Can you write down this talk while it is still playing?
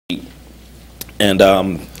And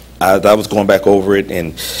I was going back over it,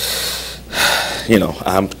 and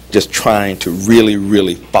I'm just trying to really,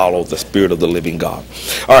 really follow the Spirit of the living God.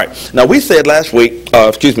 All right. Now, we said last week,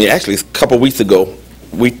 actually a couple weeks ago,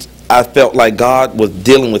 I felt like God was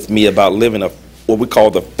dealing with me about living what we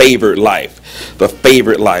call the favored life. The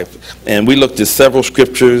favored life. And we looked at several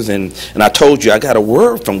scriptures, and I told you I got a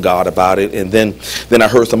word from God about it, and then I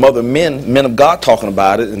heard some other men of God talking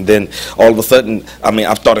about it, and then all of a sudden,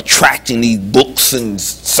 I started tracking these books and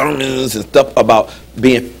sermons and stuff about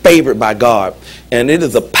being favored by God. And it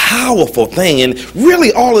is a powerful thing, and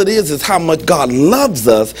really all it is how much God loves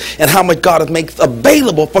us and how much God makes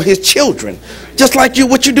available for his children. Just like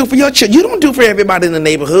what you do for your children. You don't do for everybody in the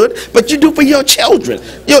neighborhood, but you do for your children.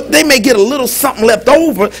 They may get a little something left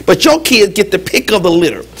over, but your kids get the pick of the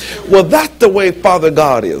litter. Well, that's the way Father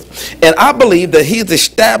God is. And I believe that he's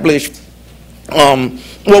established,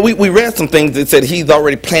 we read some things that said he's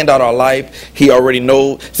already planned out our life. He already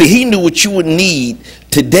knows. See, he knew what you would need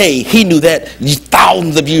today. He knew that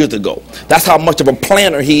thousands of years ago. That's how much of a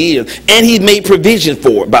planner he is. And he made provision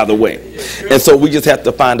for it, by the way. And so we just have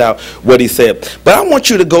to find out what he said. But I want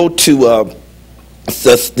you to go to the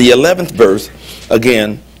 11th verse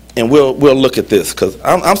again, and we'll look at this, because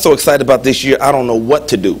I'm so excited about this year. I don't know what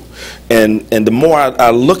to do. And the more I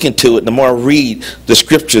look into it, the more I read the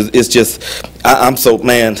scriptures, it's just, I'm so,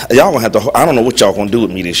 man, y'all gonna have to, I don't know what y'all gonna do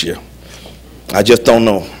with me this year. I just don't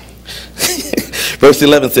know. Verse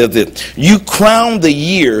 11 says this: you crown the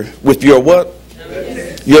year with your what?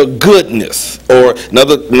 Your goodness, or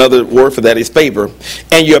another word for that is favor,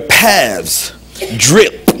 and your paths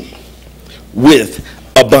drip with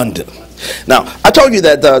abundance. Now, I told you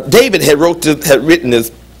that David had written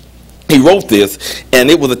this. He wrote this,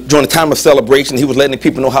 and it was during a time of celebration. He was letting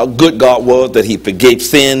people know how good God was, that he forgave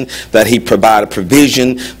sin, that he provided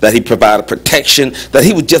provision, that he provided protection, that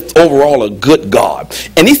he was just overall a good God.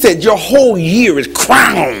 And he said, your whole year is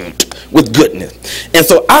crowned with goodness. And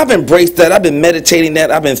so I've embraced that. I've been meditating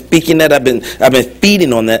that. I've been speaking that. I've been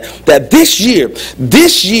feeding on that. That this year,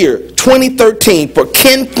 2013, for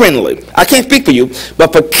Ken Friendly, I can't speak for you,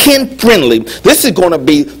 but for Ken Friendly, this is going to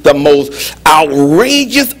be the most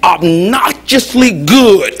outrageous, obnoxiously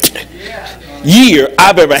good year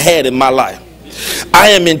I've ever had in my life. I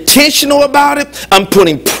am intentional about it. I'm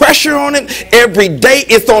putting pressure on it every day.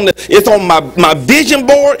 It's on my vision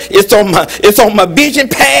board. It's on my vision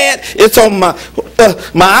pad. It's on my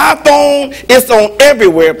iPhone. It's on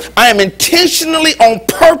everywhere. I am intentionally, on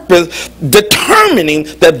purpose, determining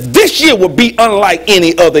that this year will be unlike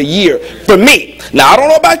any other year for me. Now, I don't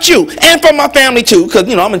know about you, and for my family too,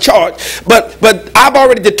 because I'm in charge. But I've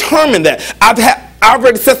already determined that. I've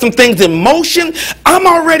already set some things in motion. I'm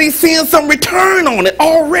already seeing some return on it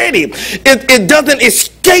already. It doesn't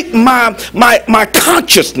escape my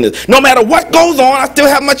consciousness. No matter what goes on, I still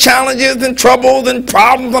have my challenges and troubles and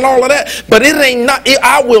problems and all of that. But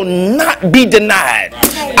I will not be denied.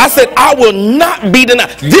 I said, I will not be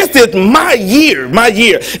denied. This is my year.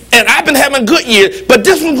 And I've been having good years, but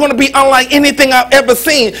this one's going to be unlike anything I've ever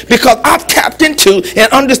seen, because I've tapped into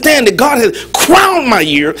and understand that God has crowned my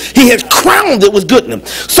year. He has crowned it with goodness.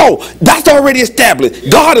 So that's already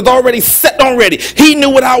established. God has already set already. He knew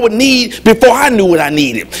what I would need before I knew what I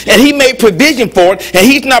needed. And he made provision for it. And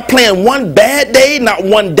he's not playing one bad day, not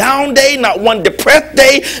one down day, not one depressed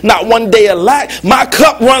day, not one day of lack. My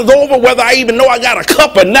cup runs over whether I even know I got a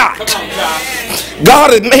cup or not.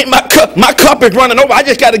 God has made my cup is running over. I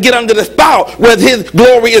just got to get under the spout where his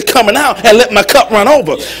glory is coming out and let my cup run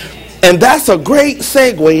over. And that's a great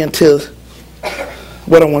segue into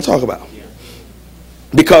what I want to talk about.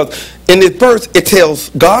 Because in this verse, it tells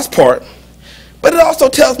God's part, but it also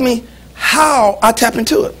tells me how I tap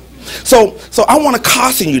into it. So I want to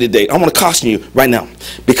caution you today. I want to caution you right now,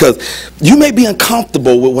 because you may be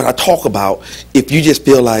uncomfortable with what I talk about if you just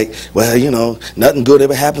feel like, well, nothing good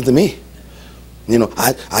ever happens to me.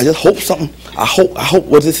 I just hope something. I hope.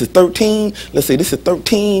 Well, this is 13. Let's say this is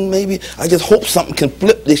 13, maybe. I just hope something can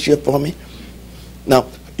flip this year for me. Now,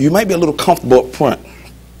 you might be a little comfortable up front,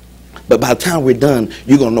 but by the time we're done,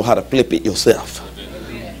 you're going to know how to flip it yourself.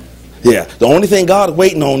 Yeah. The only thing God is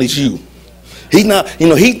waiting on is you. He's not,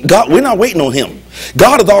 we're not waiting on him.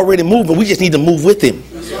 God is already moving. We just need to move with him.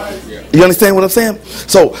 You understand what I'm saying?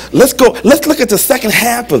 So let's go. Let's look at the second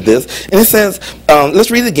half of this. And it says, let's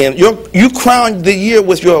read it again. You crown the year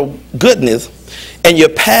with your goodness, and your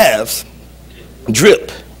paths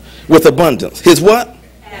drip with abundance. His what?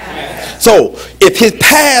 So if his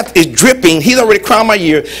path is dripping, he's already crowned my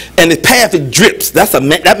year, and his path it drips.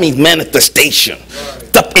 That means manifestation,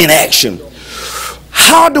 stuff in action.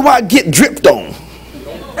 How do I get dripped on?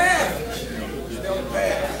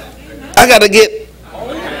 I got to get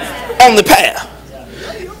on the path.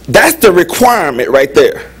 That's the requirement right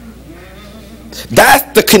there.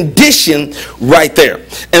 That's the condition right there.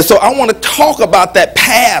 And so I want to talk about that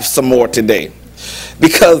path some more today.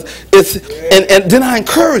 Because it's, and then I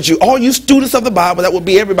encourage you, all you students of the Bible, that would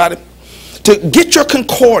be everybody, to get your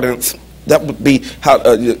concordance. That would be how,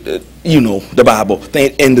 the Bible,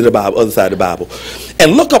 the end of the Bible, other side of the Bible.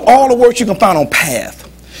 And look up all the words you can find on path.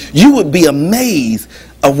 You would be amazed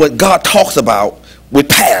of what God talks about with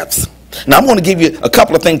paths. Now, I'm going to give you a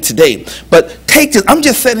couple of things today. But take this. I'm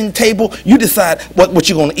just setting the table. You decide what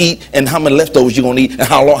you're going to eat and how many leftovers you're going to eat and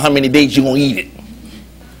how many days you're going to eat it.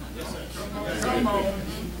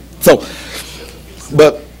 So,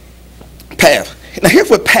 but path. Now, here's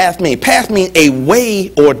what path means. Path means a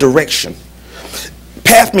way or direction.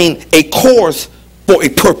 Path means a course for a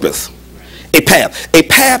purpose. A path. A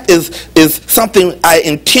path is something I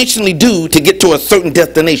intentionally do to get to a certain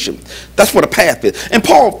destination. That's what a path is. And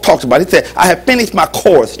Paul talks about it. He said, I have finished my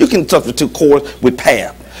course. You can substitute course with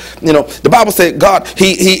path. You know, the Bible said God,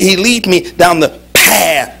 he leads me down the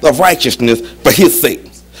path of righteousness for his sake.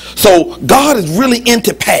 So God is really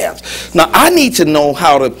into paths. Now I need to know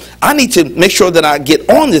I need to make sure that I get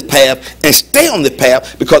on this path and stay on this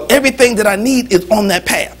path, because everything that I need is on that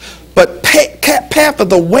path. But path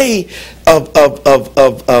is a way of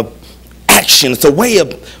action. It's a way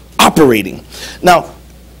of operating. Now,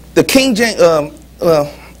 the King James,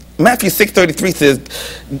 Matthew 6:33 says,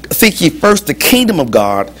 seek ye first the kingdom of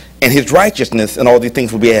God and his righteousness, and all these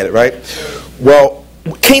things will be added, right? Well,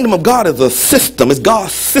 kingdom of God is a system. It's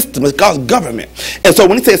God's system. It's God's government. And so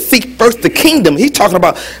when he says seek first the kingdom, he's talking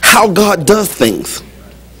about how God does things.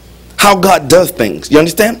 How God does things. You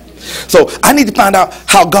understand? So I need to find out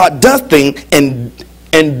how God does things and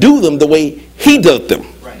do them the way he does them.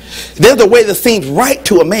 Right. There's a way that seems right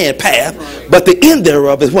to a man, path, but the end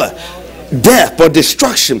thereof is what? Death or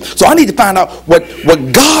destruction. So I need to find out what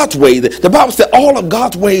God's way. The Bible said all of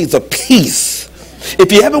God's ways are peace.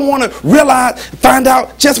 If you ever want to find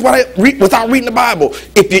out just what I read without reading the Bible,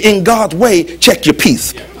 if you're in God's way, check your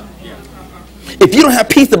peace. If you don't have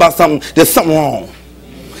peace about something, there's something wrong.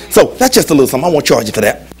 So that's just a little something. I won't charge you for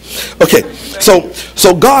that. Okay, so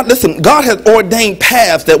God, listen, God has ordained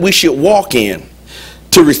paths that we should walk in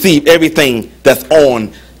to receive everything that's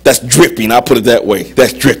dripping. I'll put it that way.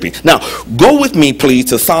 That's dripping. Now, go with me, please,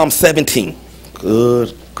 to Psalm 17.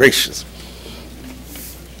 Good gracious.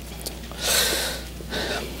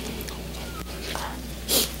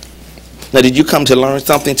 Now, did you come to learn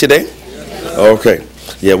something today? Okay.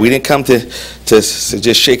 Yeah, we didn't come to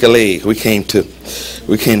just shake a leg. We came to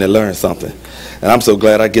learn something. And I'm so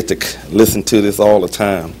glad I get to listen to this all the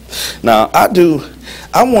time. Now, I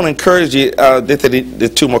want to encourage you,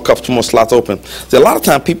 there's two more slots open. So a lot of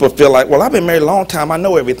times people feel like, well, I've been married a long time, I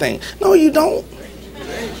know everything. No, you don't.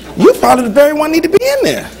 You probably the very one need to be in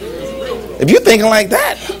there. If you're thinking like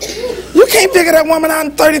that, you can't figure that woman out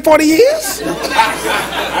in 30, 40 years. You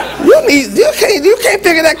can't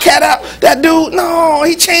figure that cat out. That dude, no,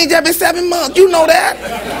 he changed every 7 months. You know that.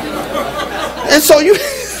 And so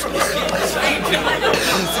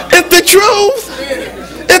it's the truth.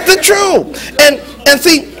 It's the truth. And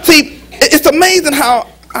see, it's amazing how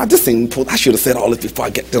I should have said all this before I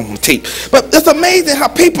get them on tape. But it's amazing how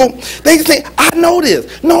people, they say, I know this.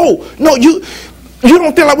 No, you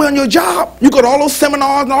don't feel like we're on your job. You go to all those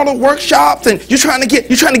seminars and all those workshops, and you're trying to get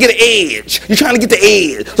an edge. You're trying to get the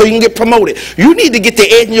edge so you can get promoted. You need to get the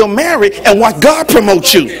edge in your marriage and watch God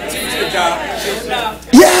promote you.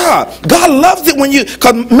 Yeah, God loves it when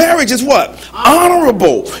because marriage is what?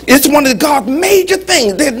 Honorable. It's one of God's major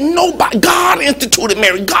things. There's nobody. God instituted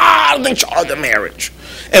marriage. God is in charge of marriage.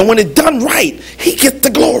 And when it's done right, he gets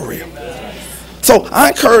the glory. So I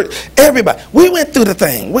encourage everybody. We went through the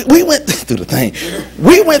thing. We went through the thing.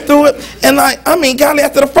 We went through it, and golly,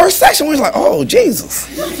 after the first session, we was like, oh, Jesus.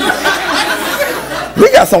 We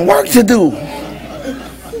got some work to do.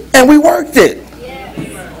 And we worked it.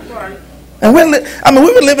 And we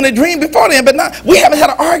were living a dream before then, but now we haven't had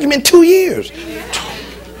an argument in 2 years.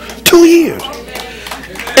 2 years.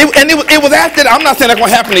 It was after that. I'm not saying that's going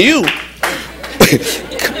to happen to you.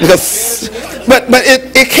 But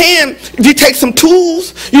it can, if you take some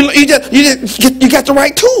tools, you got the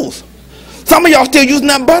right tools. Some of y'all still using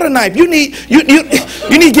that butter knife. You need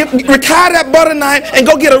to retire that butter knife and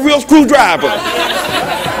go get a real screwdriver.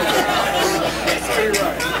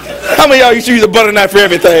 How many of y'all used to use a butter knife for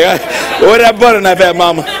everything? Where that butter knife at,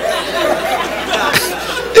 mama?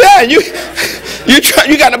 Yeah,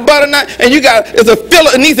 you got a butter knife, and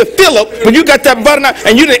it needs a Phillip, but you got that butter knife,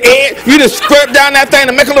 and you just scrub down that thing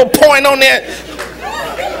and make a little point on there.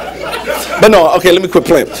 But no, okay, let me quit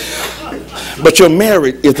playing. But your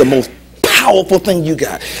marriage is the most powerful thing you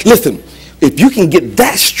got. Listen, if you can get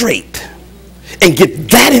that straight and get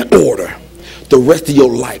that in order, the rest of your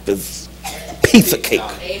life is piece of cake.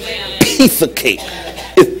 Piece of cake.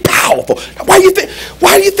 It's powerful. Why do you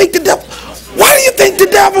think the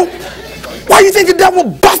devil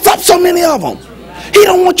busts up so many of them? He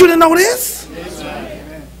don't want you to know this.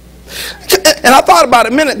 And I thought about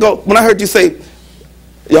it a minute ago when I heard you say,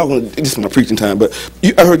 this is my preaching time, but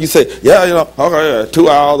I heard you say, okay, 2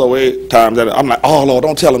 hours away times that. I'm like, oh Lord,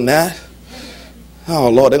 don't tell them that. Oh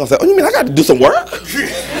Lord, they're gonna say, oh, you mean I got to do some work?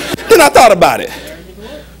 Then I thought about it.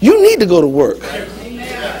 You need to go to work.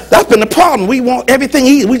 That's been the problem. We want everything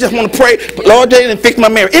easy. We just want to pray, Lord, they didn't fix my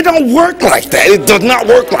marriage. It don't work like that. It does not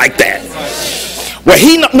work like that. Well,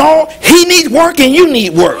 he needs work and you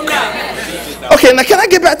need work. Okay, now can I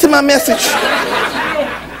get back to my message?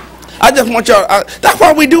 I just want y'all, that's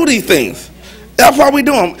why we do these things. That's why we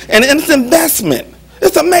do them. And it's investment.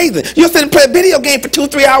 It's amazing. You'll sit and play a video game for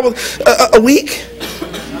 2-3 hours a week?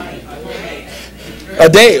 A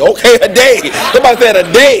day, okay, a day. Somebody said a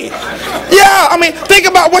day. Yeah, I mean, think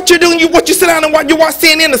about what you're doing. You sit down and you watch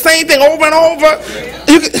CNN, the same thing over and over.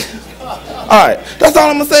 All right, that's all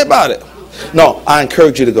I'm going to say about it. No, I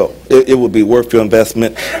encourage you to go. It would be worth your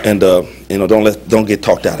investment, and don't get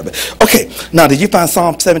talked out of it. Okay, now did you find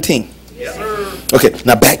Psalm 17? Yes, sir. Okay,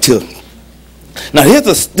 now back to. Now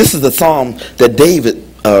this is the psalm that David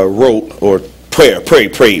wrote or prayed,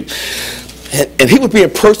 and he was being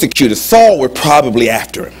persecuted. Saul was probably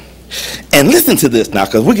after him. And listen to this now,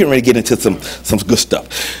 because we're getting ready to get into some good stuff.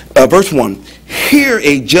 Verse 1: Hear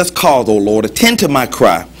a just cause, O Lord, attend to my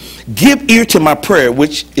cry. Give ear to my prayer,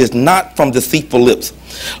 which is not from deceitful lips.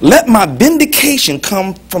 Let my vindication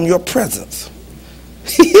come from your presence.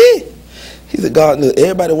 He said, God,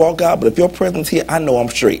 everybody walk out, but if your presence here, I know I'm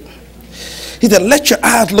straight. He said, let your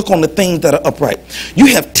eyes look on the things that are upright. You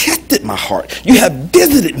have tested my heart. You have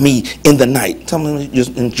visited me in the night. Tell me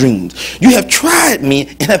in dreams. You have tried me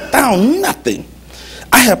and have found nothing.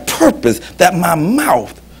 I have purposed that my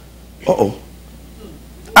mouth,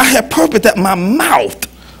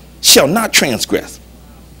 shall not transgress.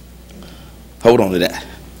 Hold on to that.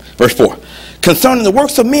 Verse 4. Concerning the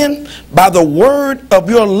works of men, by the word of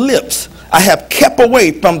your lips, I have kept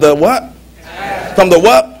away from the what? Path. From the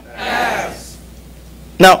what? Paths.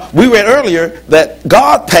 Now, we read earlier that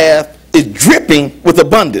God's path is dripping with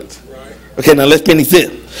abundance. Right. Okay, now let's finish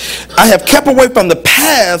this. I have kept away from the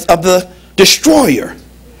paths of the destroyer.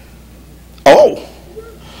 Oh.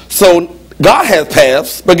 So, God has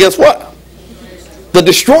paths, but guess what? The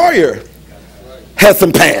destroyer has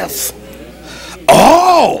some paths.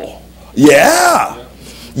 Oh, yeah.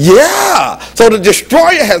 Yeah. So the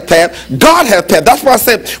destroyer has paths. God has paths. That's why I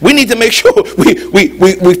said we need to make sure we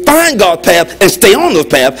find God's path and stay on those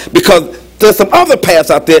paths, because there's some other paths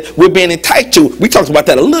out there we're being enticed to. We talked about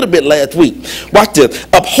that a little bit last week. Watch this.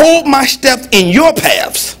 Uphold my steps in your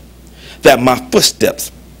paths, that my footsteps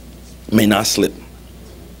may not slip.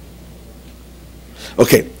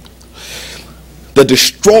 Okay. The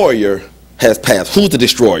destroyer has paths. Who's the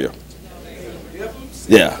destroyer?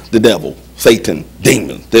 Yeah, the devil, Satan,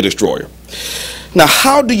 demons, the destroyer. Now,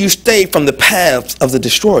 how do you stay from the paths of the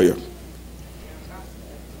destroyer?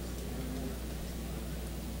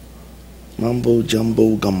 Mumbo,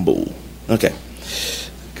 jumbo, gumbo. Okay,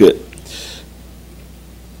 good.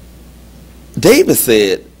 David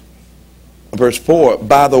said, verse 4,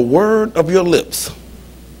 by the word of your lips,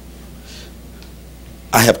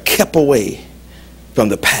 I have kept away from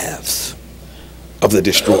the paths of the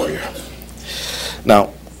destroyer.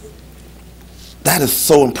 Now, that is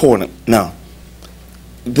so important. Now,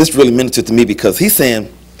 this really ministered to me, because he's saying,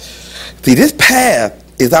 see, this path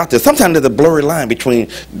is out there. Sometimes there's a blurry line between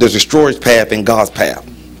the destroyer's path and God's path.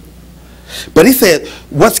 But he said,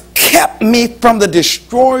 what's kept me from the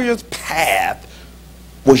destroyer's path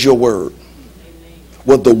was your word,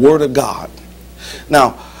 was the word of God.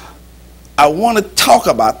 Now, I want to talk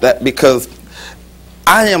about that, because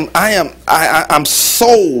I'm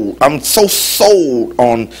so sold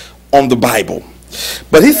on the Bible.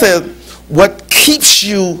 But he says, what keeps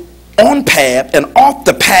you on path and off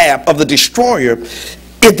the path of the destroyer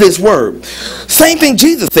is this word. Same thing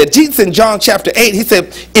Jesus said. Jesus in John chapter 8, he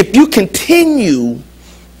said, if you continue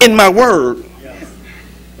in my word,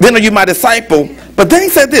 then are you my disciple. But then he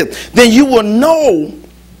said this, then you will know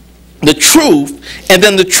the truth, and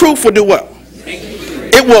then the truth will do what?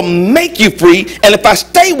 It will make you free, and if I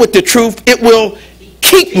stay with the truth, it will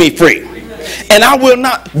keep me free. And I will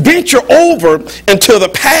not venture over into the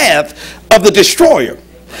path of the destroyer.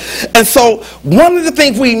 And so one of the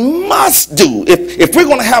things we must do, if we're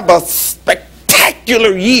going to have a spectacular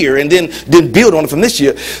spectacular year and then build on it from this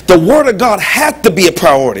year, the Word of God had to be a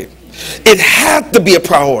priority. It had to be a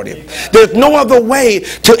priority. There's no other way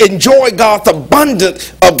to enjoy God's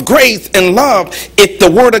abundance of grace and love if the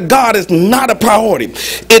Word of God is not a priority.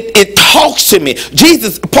 It talks to me.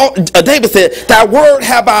 David said, "Thy word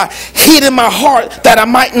have I hid in my heart that I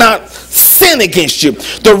might not sin against you."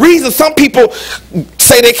 The reason some people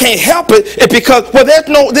say they can't help it is because, well,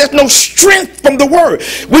 there's no strength from the Word.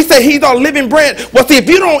 We say He's our living bread. Well, see, if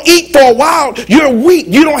you don't eat for a while, you're weak.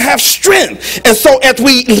 You don't have strength. And so as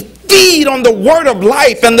we feed on the Word of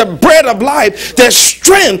life and the bread of life, there's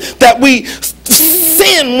strength that we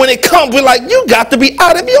sin when it comes. We're like, you got to be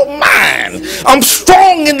out of your mind. I'm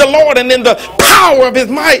strong in the Lord and in the power of His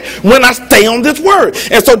might when I stay on this Word.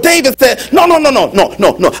 And so David said, no.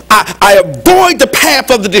 I avoid the path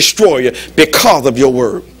of the destroyer because of your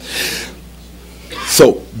Word.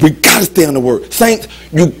 So we got to stay on the Word. Saints,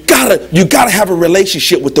 you gotta have a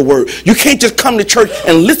relationship with the Word. You can't just come to church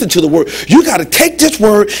and listen to the Word. You got to take this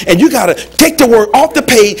Word and you got to take the Word off the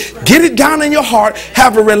page, get it down in your heart,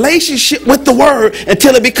 have a relationship with the Word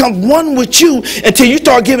until it becomes one with you, until you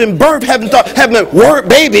start giving birth, having Word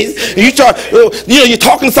babies. You start, you're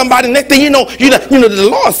talking to somebody, next thing you know, the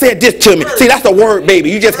Lord said this to me. See, that's a Word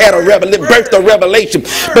baby. You just had a birth of revelation.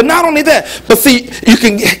 But not only that, but see, you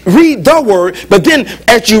can read the Word, but then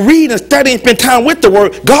as you read and study and spend time with the Word,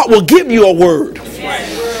 God will give you a word.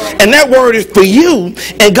 And that word is for you.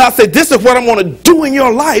 And God said, this is what I'm going to do in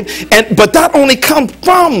your life. But that only comes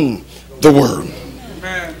from the Word.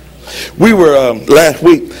 We were, last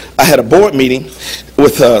week, I had a board meeting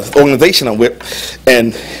with the organization I'm with.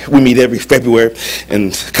 And we meet every February in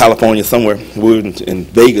California somewhere. We were in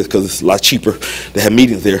Vegas because it's a lot cheaper to have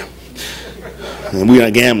meetings there. And we were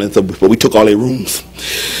not gambling, but we took all their rooms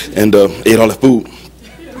and ate all the food.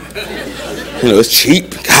 It's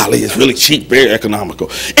cheap. Golly, it's really cheap, very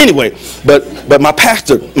economical. Anyway, but my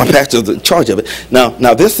pastor's in charge of it.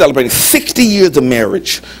 Now they're celebrating 60 years of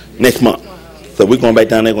marriage next month. So we're going back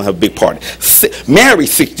down there, going to have a big party. Married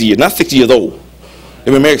 60 years, not 60 years old.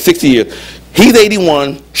 They've been married 60 years. He's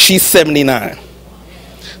 81, she's 79.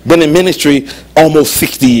 Been in ministry almost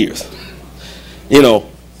 60 years. And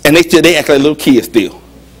they act like little kids still.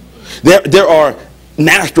 There are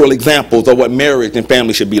natural examples of what marriage and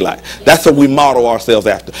family should be like. That's what we model ourselves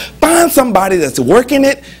after. Find somebody that's working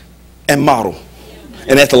it and model.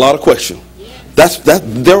 And that's a lot of question.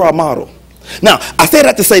 They're our model. Now, I say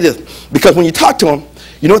that to say this, because when you talk to them,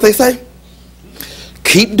 you know what they say?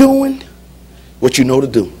 Keep doing what you know to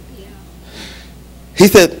do. He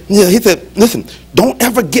said, listen, don't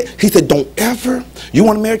ever you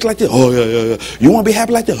want a marriage like this? Oh, yeah. You want to be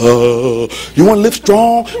happy like this? You want to live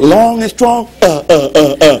strong, long and strong?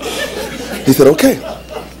 He said, okay.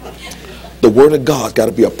 The Word of God's got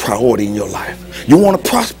to be a priority in your life. You want to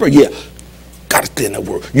prosper? Yeah. Got to stay in that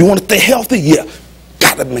Word. You want to stay healthy? Yeah.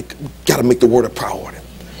 Got to make the Word a priority.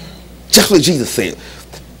 Just like Jesus said,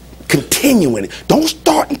 continue in it. Don't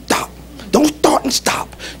start and stop. Don't start and stop.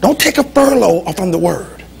 Don't take a furlough from the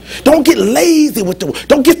Word. Don't get lazy with the Word.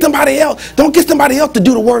 Don't get somebody else to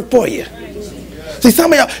do the Word for you. See,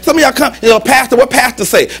 some of y'all come, pastor, what pastor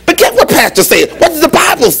say? Forget what pastor said. What does the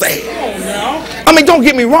Bible say? I mean, don't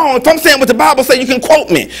get me wrong. If I'm saying what the Bible say, you can quote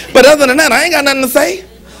me. But other than that, I ain't got nothing to say.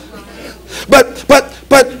 But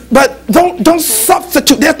don't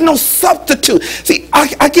substitute. There's no substitute. See,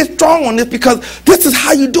 I get strong on this because this is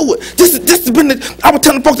how you do it. This has been I was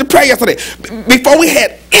telling folks to pray yesterday. Before we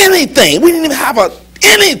had anything, we didn't even have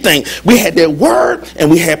anything. We had their Word and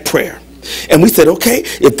we had prayer. And we said, okay,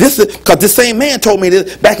 if this is, because this same man told me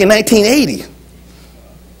this back in 1980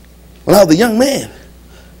 when I was a young man.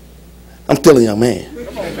 I'm still a young man.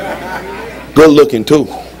 Good looking too.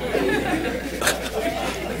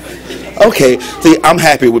 Okay, see, I'm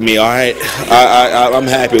happy with me, all right? I'm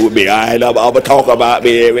happy with me, all right? I'm going to talk about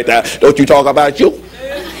me every time. Don't you talk about you?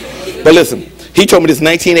 But listen, he told me this in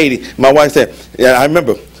 1980. My wife said, yeah, I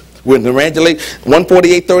remember. We're in Naranja Lake,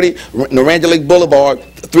 14830, Naranja Lake Boulevard,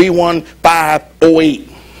 31508.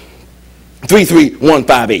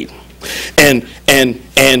 33158. And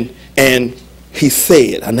he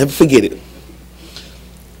said, I'll never forget it.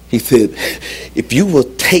 He said, if you will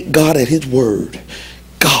take God at His word,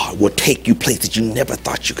 God will take you places you never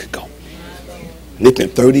thought you could go. And it's been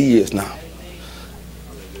 30 years now.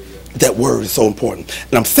 That word is so important.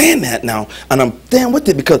 And I'm saying that now, and I'm staying with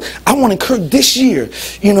it because I want to encourage this year,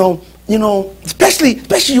 especially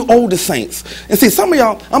you older saints. And see, some of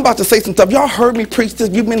y'all, I'm about to say some stuff. Y'all heard me preach this.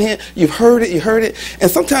 You've been here. You've heard it. And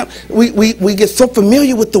sometimes we get so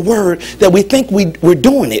familiar with the word that we think we're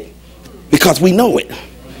doing it because we know it.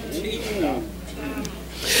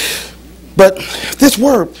 But this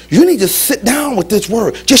word, you need to sit down with this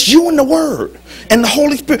word. Just you and the word and the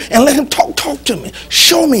Holy Spirit, and let him talk to me.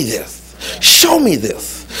 Show me this. Show me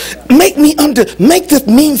this. Make this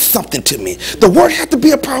mean something to me. The word has to be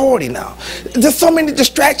a priority now. There's so many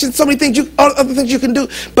distractions, so many things other things you can do.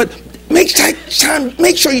 But make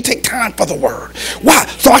sure you take time for the word. Why?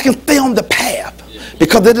 So I can stay on the path.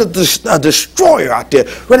 Because there's a destroyer out there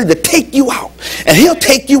ready to take you out. And he'll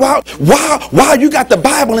take you out while you got the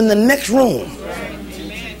Bible in the next room.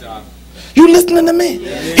 You listening to me?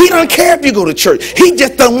 He don't care if you go to church. He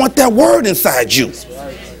just don't want that word inside you.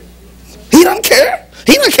 He don't care.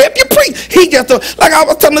 He don't care if you preach. He just don't, like I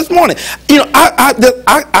was telling this morning. You know,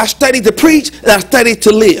 I studied to preach and I studied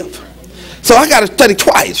to live. So I got to study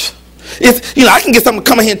twice. If, you know, I can get something to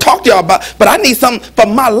come in here and talk to y'all about, but I need something for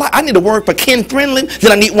my life. I need a word for kin friendly.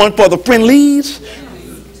 Then I need one for the friendlies.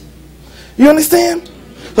 You understand?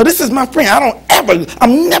 So this is my friend.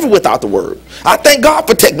 I'm never without the word. I thank God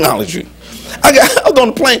for technology. I was on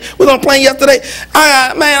the plane. We was on the plane yesterday.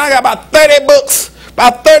 I got about 30 books,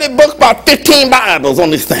 about 15 Bibles on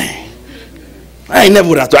this thing. I ain't never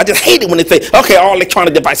without the word. I just hate it when they say, okay, all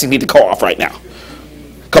electronic devices need to call off right now.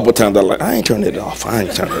 A couple of times I'm like, I ain't turning it off. I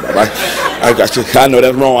know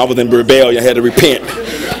that's wrong. I was in rebellion. I had to repent.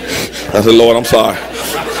 I said, Lord, I'm sorry.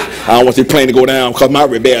 I don't want this plane to go down because of my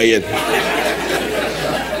rebellion.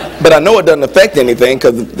 But I know it doesn't affect anything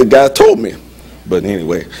because the guy told me. But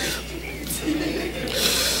anyway.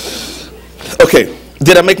 Okay,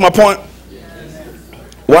 did I make my point?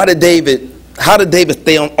 How did David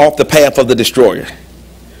stay off the path of the destroyer?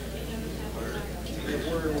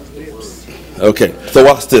 Okay, so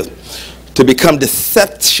watch this. To become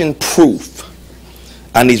deception proof,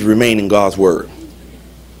 I need to remain in God's word.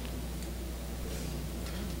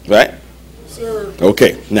 Right? Sir.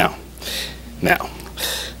 Okay, now,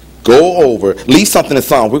 go over, leave something in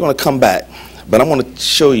Psalms. We're going to come back, but I want to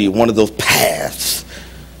show you one of those paths,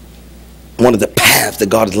 one of the paths that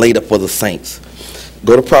God has laid up for the saints.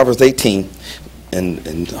 Go to Proverbs 18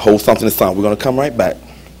 and hold something in Psalms. We're going to come right back.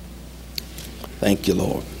 Thank you,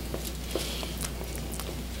 Lord.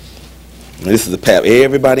 This is the path.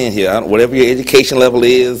 Everybody in here, whatever your education level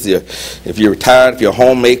is, if you're retired, if you're a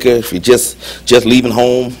homemaker, if you're just leaving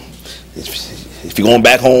home, if you're going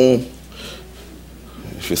back home,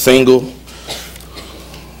 if you're single,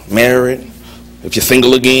 married, if you're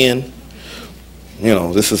single again, you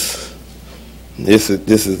know, this is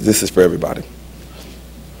for everybody.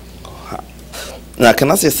 Now, can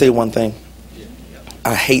I just say one thing?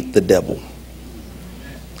 I hate the devil.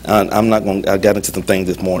 I got into some things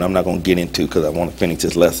this morning I'm not going to get into because I want to finish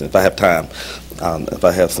this lesson. If I have time, if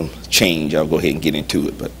I have some change, I'll go ahead and get into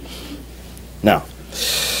it. But now,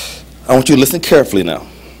 I want you to listen carefully now.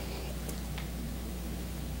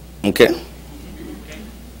 Okay?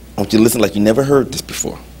 I want you to listen like you never heard this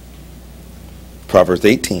before. Proverbs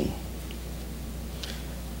 18.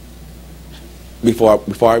 Before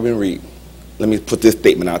I even read, let me put this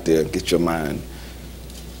statement out there and get your mind,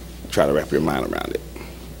 try to wrap your mind around it.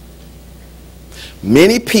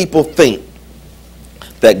 Many people think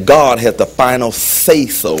that God has the final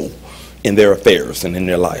say-so in their affairs and in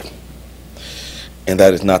their life. And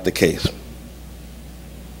that is not the case.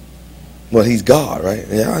 Well, he's God, right?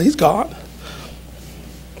 Yeah, he's God.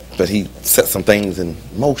 But he set some things in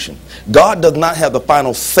motion. God does not have the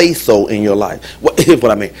final say-so in your life. Here's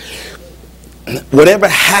what I mean. Whatever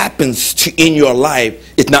happens in your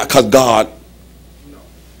life, it's not because God.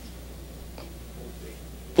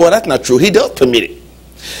 Well, that's not true. He does permit it.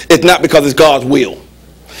 It's not because it's God's will.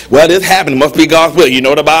 Well, this happened. It must be God's will. You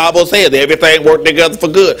know the Bible says everything works together for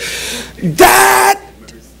good. That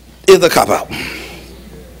is a cop-out.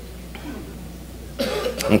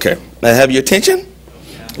 Okay. Now have your attention?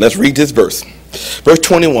 Let's read this verse. Verse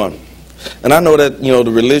 21. And I know that, you know,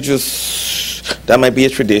 the religious, that might be a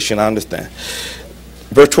tradition. I understand.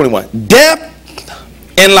 Verse 21. Death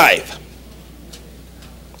and life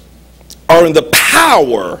are in the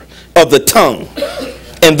power of the tongue.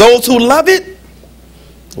 And those who love it,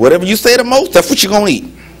 whatever you say the most, that's what you're going to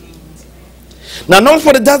eat. Now notice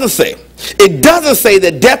what it doesn't say. It doesn't say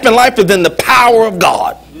that death and life is in the power of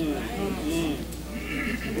God.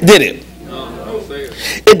 Did it?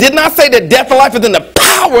 It did not say that death and life is in the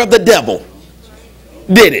power of the devil.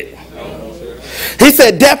 Did it? He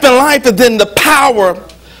said death and life is in the power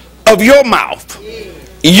of your mouth.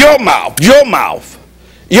 Your mouth. Your mouth.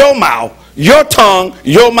 Your mouth. Your tongue,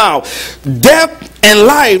 your mouth. Death and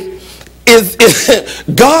life is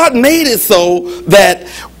God made it so that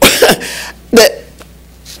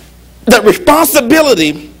that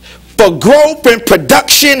responsibility for growth and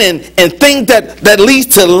production and things that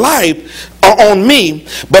leads to life are on me,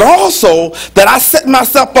 but also that I set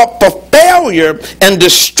myself up for failure and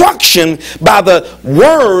destruction by the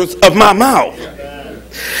words of my mouth.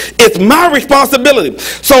 It's my responsibility.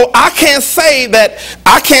 So I can't say that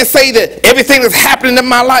everything that's happening in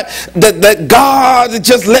my life, that God is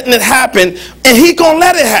just letting it happen, and He's gonna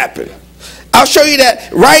let it happen. I'll show you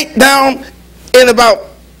that right down in about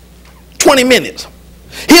 20 minutes.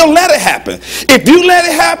 He'll let it happen. If you let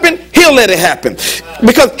it happen, He'll let it happen.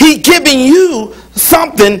 Because He's giving you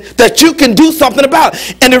something that you can do something about.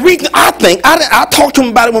 And the reason I think, I'll talk to Him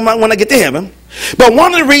about it when I get to heaven. But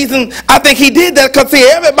one of the reasons I think He did that, because see,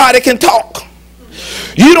 everybody can talk.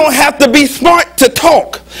 You don't have to be smart to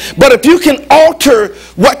talk. But if you can alter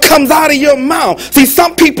what comes out of your mouth. See,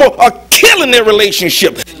 some people are killing their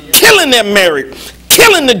relationship, killing their marriage,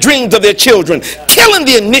 killing the dreams of their children, killing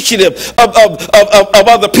the initiative of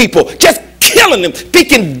other people, just killing them,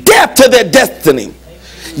 speaking death to their destiny,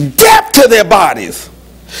 death to their bodies.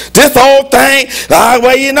 This whole thing,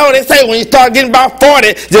 well, you know, they say when you start getting about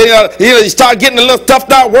 40, you start getting a little stuff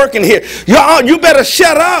not working here. You better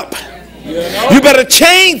shut up. You better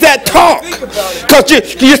change that talk, because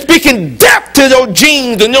you're speaking death to your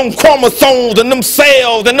genes and them chromosomes and them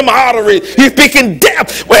cells and them arteries. You're speaking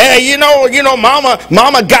death. Well, you know,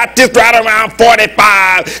 mama got this right around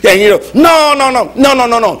 45, and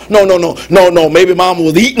no. Maybe mama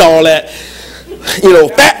was eating all that,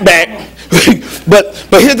 fat back. but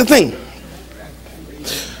here's the thing.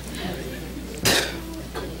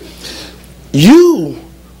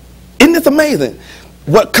 Isn't this amazing?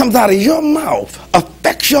 What comes out of your mouth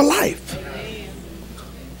affects your life.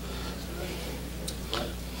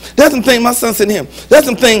 That's some thing, my son sitting here. That's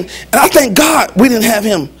some thing, and I thank God we didn't have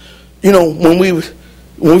him, when we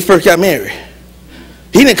first got married.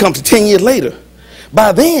 He didn't come to 10 years later.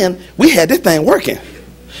 By then, we had this thing working.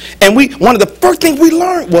 And one of the first things we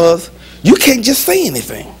learned was, you can't just say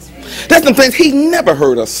anything. That's some things He never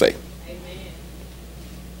heard us say.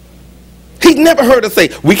 He never heard us say,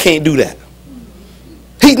 we can't do that.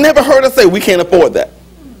 He's never heard us say we can't afford that.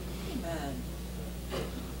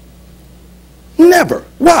 Never.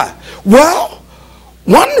 Why? Well,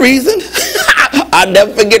 one reason, I'll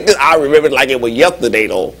never forget this. I remember it like it was yesterday,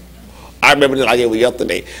 though. I remember it like it was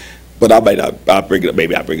yesterday. But I'll bring it up,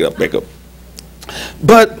 maybe I'll bring it up, back up.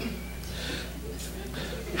 But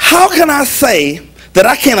how can I say that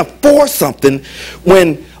I can't afford something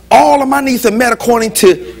when all of my needs are met according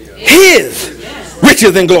to His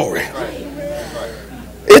riches and glory?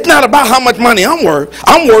 It's not about how much money I'm worth.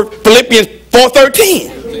 I'm worth Philippians 4:13.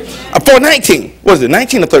 4:19. What is it,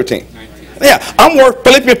 19 or 13? 19. Yeah, I'm worth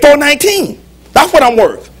Philippians 4:19. That's what I'm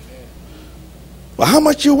worth. Well, how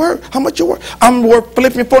much you worth? How much you worth? I'm worth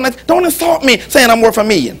Philippians 4:19. Don't insult me saying I'm worth $1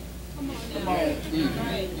 million.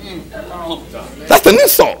 That's an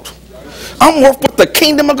insult. I'm worth what the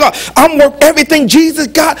kingdom of God. I'm worth everything Jesus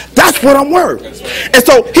got. That's what I'm worth. And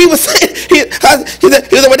so he was saying, he said,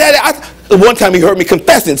 well, Daddy, one time he heard me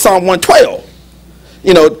confessing Psalm 112.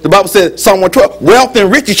 The Bible says, Psalm 112, wealth and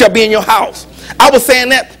riches shall be in your house. I was saying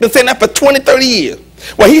that, been saying that for 20, 30 years.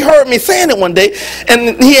 Well, he heard me saying it one day,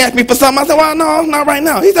 and he asked me for something. I said, well, no, not right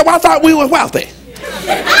now. He said, well, I thought we were wealthy.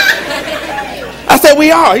 I said, we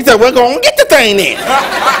are. He said, well, go on, get the thing then.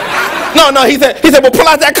 No, he said, well, pull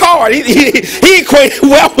out that card. He equated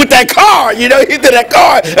wealth with that card. He said that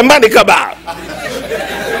card and money come out.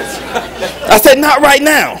 I said, not right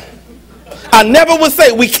now. I never would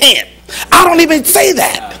say we can't. I don't even say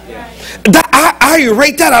that. I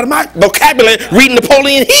erase that out of my vocabulary reading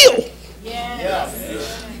Napoleon Hill.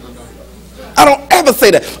 I don't ever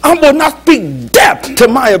say that. I will not speak death to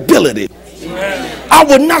my ability. I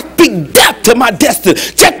will not speak death to my destiny.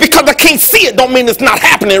 Just because I can't see it don't mean it's not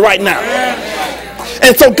happening right now.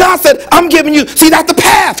 And so God said, I'm giving you, see, that's the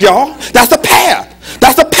path, y'all. That's the path.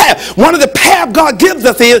 That's the path. One of the paths God gives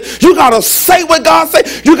us is you gotta say what God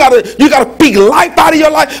says. You gotta speak life out of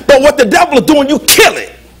your life. But what the devil is doing, you kill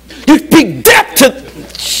it. You speak death to.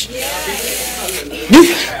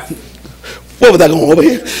 What was I going over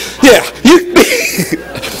here? Yeah,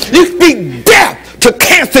 you speak death to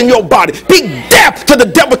cancer in your body. Speak death to the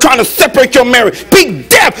devil trying to separate your marriage. Speak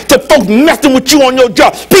death to folks messing with you on your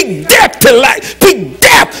job. Speak death to life. Speak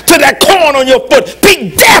death to that corn on your foot.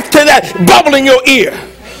 Speak death to that bubble in your ear.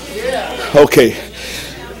 Okay.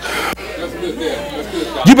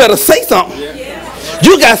 You better say something.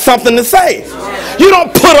 You got something to say. You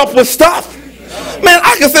don't put up with stuff. Man,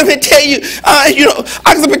 I can sit here and tell you, I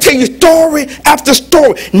can sit here and tell you story after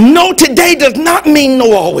story. No today does not mean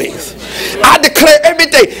no always. I declare every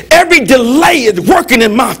day, every delay is working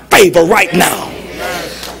in my favor right now.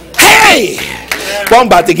 Hey, well, I'm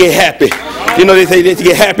about to get happy. You know, they say they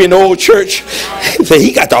get happy in the old church. They say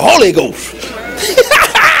he got the Holy Ghost.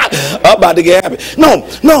 I'm about to get happy. No.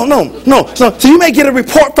 So you may get a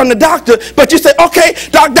report from the doctor, but you say, okay,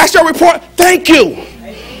 doc, that's your report. Thank you.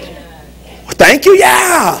 Thank you,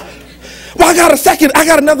 yeah. Well, I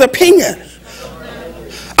got another opinion.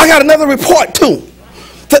 I got another report too.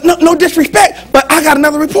 No disrespect, but I got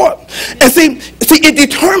another report. And see,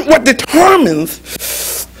 what determines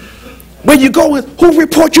where you go is whose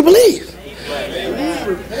report you believe.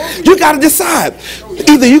 You got to decide.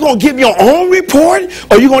 Either you're going to give your own report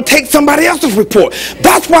or you're going to take somebody else's report.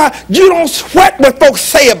 That's why you don't sweat what folks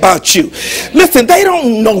say about you. Listen, they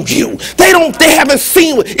don't know you. They haven't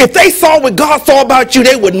seen it. If they saw what God saw about you,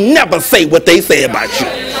 they would never say what they say about you.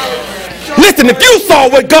 Listen, if you saw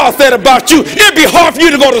what God said about you, it'd be hard for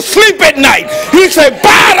you to go to sleep at night. You'd say,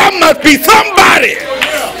 "God, I must be somebody.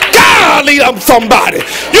 Golly, I'm somebody."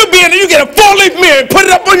 You get a full-length mirror and put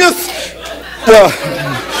it up on your...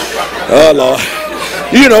 oh, Lord.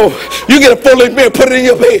 You know, you get a full-length mirror, put it in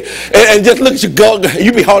your bed, and just look at your God.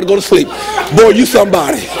 You'd be hard to go to sleep. Boy, you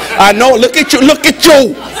somebody. I know. Look at you. Look at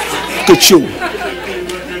you. Look at you.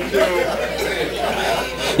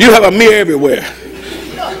 You have a mirror everywhere.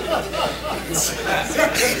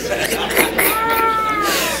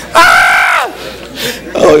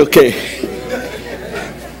 Oh, okay.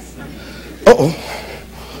 Uh-oh.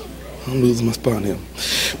 I'm losing my spot here.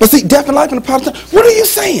 But see, death and life in the power of tongue. What are you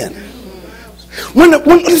saying? When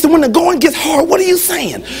the going gets hard, what are you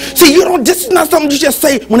saying? See, this is not something you just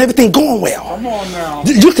say when everything's going well. Come on now.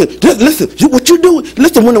 What you do,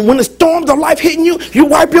 listen, when the storms of life hitting you, you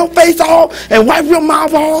wipe your face off and wipe your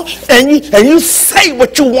mouth off, and you say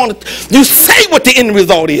what you want. You say what the end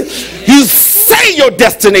result is. You say your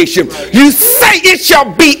destination. You say it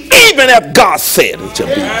shall be even as God said it shall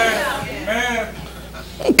be.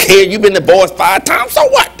 I don't care, you've been divorced 5 times, so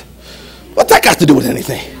what? What's that got to do with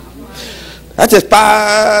anything? That's just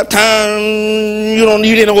 5 times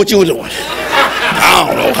you didn't know what you were doing.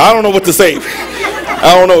 I don't know what to say.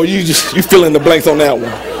 I don't know. You fill in the blanks on that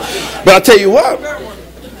one. But I tell you what,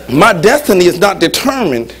 my destiny is not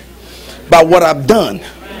determined by what I've done.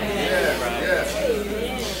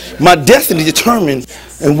 My destiny is determined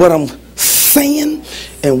in what I'm saying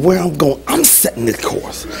and where I'm going. I'm setting this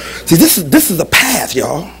course. See, this is a path,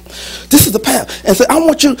 y'all. This is the path. And so I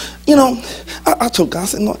want you, I told God, I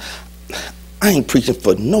said, no, I ain't preaching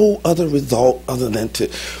for no other result other than to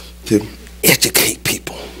educate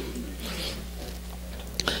people.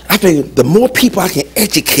 I figure the more people I can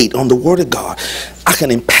educate on the Word of God, I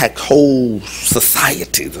can impact whole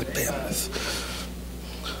societies and families.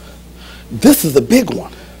 This is a big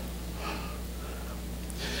one.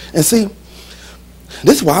 And see,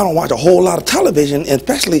 this is why I don't watch a whole lot of television, and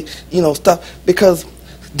especially, stuff, because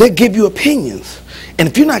they give you opinions. And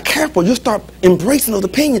if you're not careful, you'll start embracing those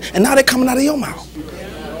opinions, and now they're coming out of your mouth.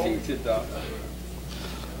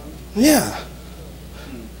 Yeah.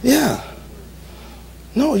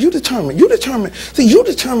 No, you determine. See, you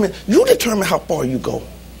determine how far you go.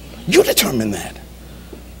 You determine that.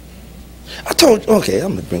 I told you, okay,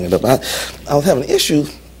 I'm going to bring it up. I was having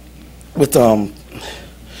issues with,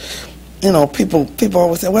 people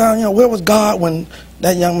always say, well, where was God when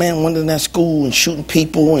that young man went in that school and shooting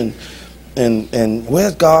people, and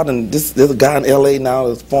where's God? And there's a guy in L.A. now,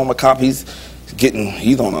 this former cop, he's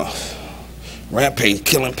on a rampage,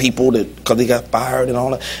 killing people because he got fired and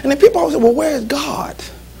all that. And then people always say, well, where is God?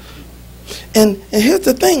 And here's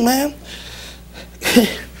the thing, man.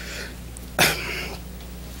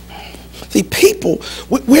 See, people,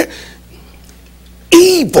 we're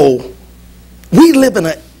evil. We live in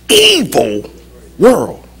an evil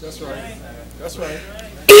world. That's right.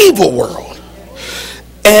 Evil world.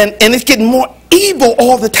 And it's getting more evil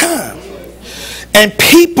all the time. And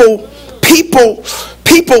people,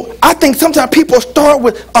 I think sometimes people start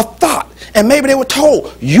with a thought. And maybe they were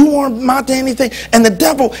told, you weren't amount to anything. And the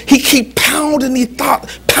devil, he keep pounding these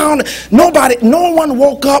thoughts, pounding. No one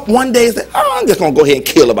woke up one day and said, oh, I'm just going to go ahead and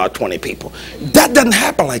kill about 20 people. That doesn't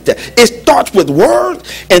happen like that. It starts with words,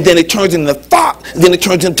 and then it turns into thought, and then it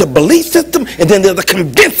turns into belief system, and then there's a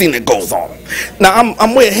convincing that goes on. Now,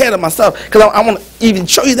 I'm way ahead of myself, because I want to even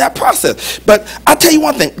show you that process. But I'll tell you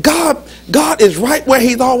one thing. God is right where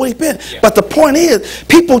he's always been. But the point is,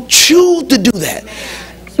 people choose to do that.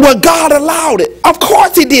 Well, God allowed it. Of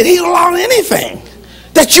course he did. He'll allow anything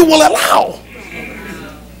that you will allow.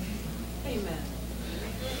 Amen.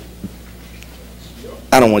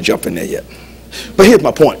 I don't want to jump in there yet. But here's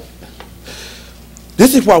my point.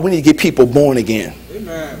 This is why we need to get people born again.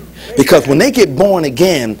 Amen. Because when they get born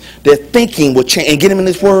again, their thinking will change. And get them in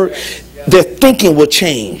this word, their thinking will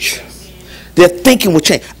change. Their thinking will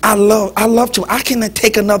change. I love to. I cannot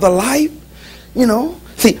take another life. You know.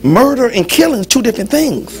 See, murder and killing is two different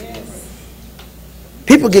things.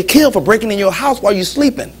 People get killed for breaking in your house while you're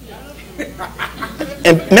sleeping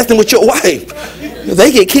and messing with your wife.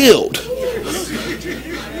 They get killed.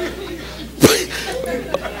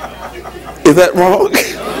 Is that wrong?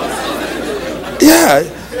 Yeah.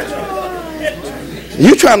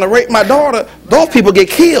 You trying to rape my daughter, those people get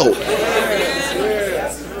killed.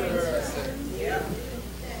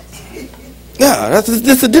 Yeah, that's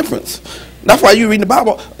the difference. That's why you read the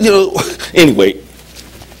Bible, you know. Anyway.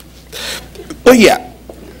 Well, yeah.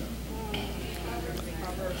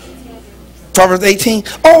 Proverbs 18.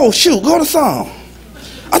 Oh, shoot, go to Psalm.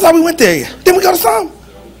 I thought we went there. Didn't we go to Psalm?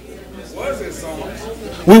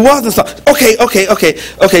 We was in Psalm.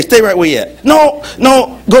 Okay. Stay right where you at. No.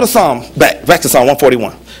 Go to Psalm. Back to Psalm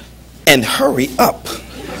 141. And hurry up.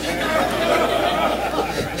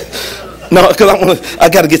 No, because I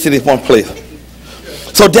got to get to this one place.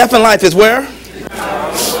 So death and life is where?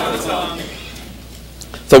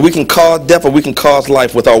 So we can cause death or we can cause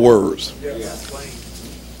life with our words.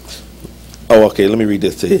 Oh, okay. Let me read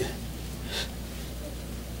this to you.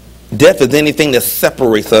 Death is anything that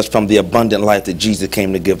separates us from the abundant life that Jesus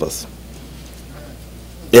came to give us.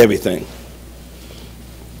 Everything.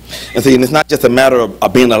 And see, and it's not just a matter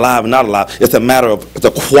of being alive and not alive. It's a matter of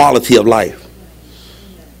the quality of life.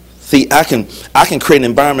 See, I can create an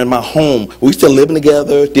environment in my home. We still living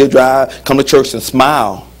together, still drive, come to church and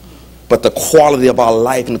smile. But the quality of our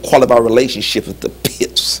life and the quality of our relationship is the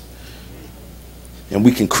pits. And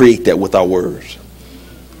we can create that with our words.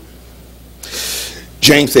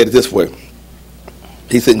 James said it this way.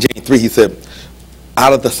 He said in James 3, he said,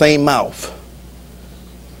 out of the same mouth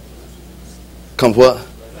comes what?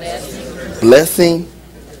 Blessing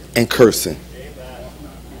and cursing.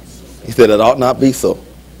 He said it ought not be so.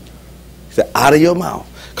 He said out of your mouth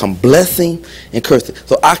come blessing and cursing.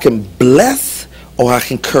 So I can bless or I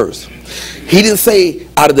can curse. He didn't say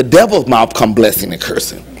out of the devil's mouth come blessing and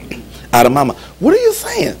cursing. Out of my mouth. What are you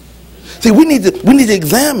saying? See, we need to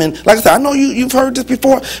examine. Like I said, I know you've heard this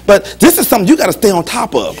before, but this is something you got to stay on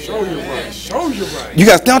top of. Show you right. You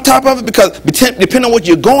got to stay on top of it because depending on what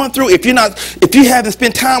you're going through, if you haven't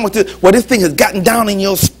spent time with it, well, this thing has gotten down in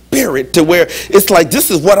your spirit to where it's like,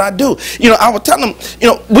 this is what I do. You know, I was telling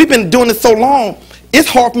them, we've been doing this so long, it's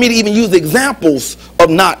hard for me to even use examples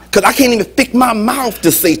of not, because I can't even fix my mouth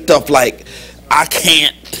to say stuff like, I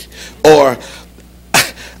can't, or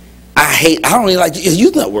I hate. I don't even like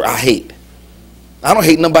using that word, I hate. I don't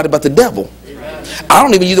hate nobody but the devil. Amen. I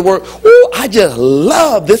don't even use the word, oh, I just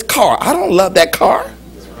love this car. I don't love that car.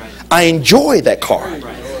 I enjoy that car.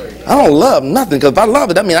 I don't love nothing, because if I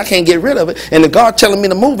love it, that means I can't get rid of it. And if God's telling me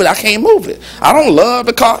to move it, I can't move it. I don't love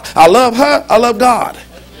the car. I love her. I love God.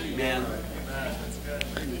 Amen.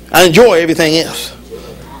 I enjoy everything else.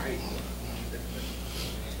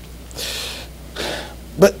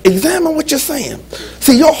 But examine what you're saying.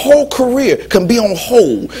 See, your whole career can be on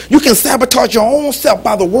hold. You can sabotage your own self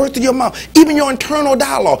by the words of your mouth. Even your internal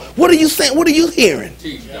dialogue. What are you saying? What are you hearing?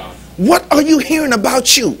 What are you hearing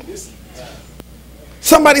about you?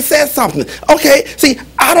 Somebody said something. Okay, see,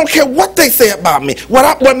 I don't care what they say about me.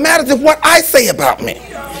 What matters is what I say about me.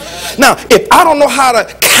 Now, if I don't know how to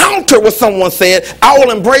counter what someone said, I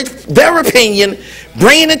will embrace their opinion,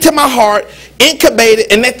 bring it into my heart, incubate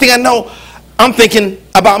it, and next thing I know, I'm thinking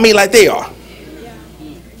about me like they are.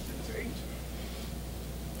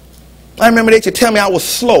 I remember they used to tell me I was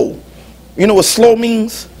slow. You know what slow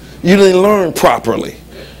means? You didn't learn properly.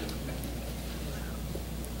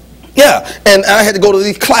 Yeah, and I had to go to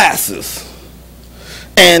these classes.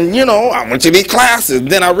 And, I went to these classes.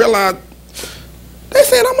 Then I realized they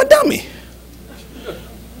said I'm a dummy.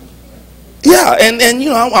 Yeah, and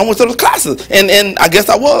I went to those classes, and I guess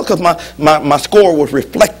I was, because my score was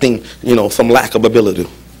reflecting, some lack of ability.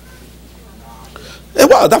 It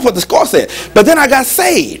was. That's what the score said. But then I got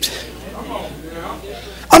saved.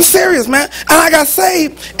 I'm serious, man. And I got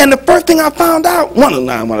saved, and the first thing I found out,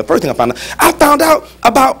 I found out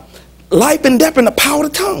about life and death and the power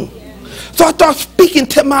of the tongue. So I started speaking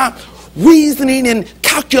to my reasoning and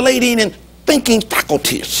calculating and thinking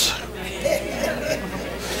faculties.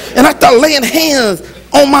 And I started laying hands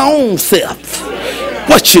on my own self.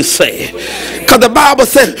 What you say? Because the Bible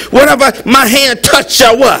says, whatever my hand touch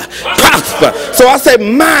shall what? Prosper. So I say,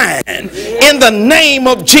 mine, in the name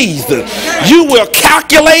of Jesus. You will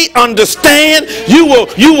calculate, understand. You will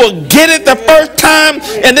get it the first time.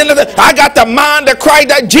 And then I got the mind of Christ.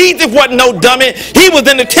 That Jesus wasn't no dummy. He was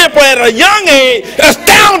in the temple at a young age,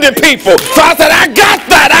 astounding people. So I said, I got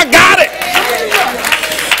that. I got it.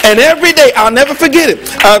 And every day, I'll never forget it.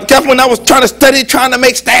 When I was trying to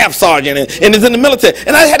make staff sergeant, and it's in the military,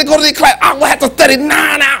 and I had to go to the class. I would have to study 9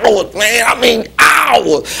 hours, man. I mean,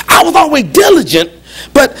 hours. I was always diligent,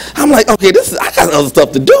 but I'm like, okay, I got other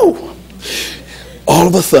stuff to do. All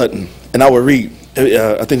of a sudden, and I would read,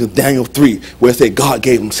 I think it's Daniel 3, where it said God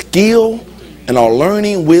gave them skill and all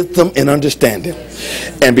learning, wisdom, and understanding.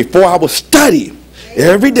 And before I would study,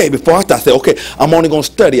 every day before I said, okay, I'm only going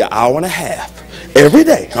to study an hour and a half. Every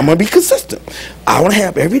day. I'm going to be consistent. Hour and a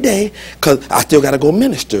half every day, because I still got to go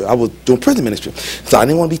minister. I was doing prison ministry. So I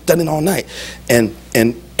didn't want to be studying all night. And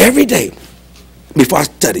every day before I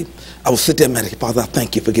studied, I would sit there and meditate. Father, I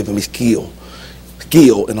thank you for giving me skill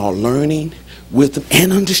in all learning, wisdom,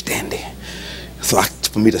 and understanding. So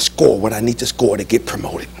for me to score what I need to score to get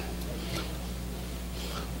promoted.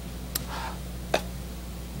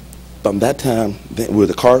 From that time, we were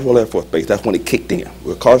the Carswell Air Force Base. That's when it kicked in.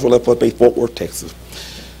 We were Carswell Air Force Base, Fort Worth, Texas.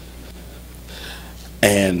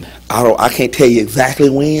 And I can't tell you exactly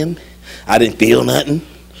when. I didn't feel nothing.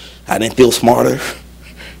 I didn't feel smarter.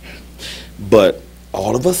 But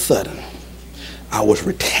all of a sudden, I was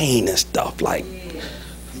retaining stuff like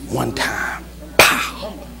one time, pow.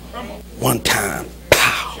 One time,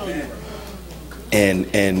 pow. And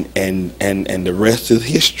the rest is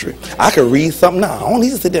history. I could read something now. I don't need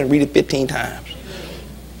to sit there and read it 15 times.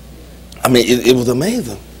 I mean, it was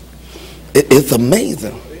amazing. It's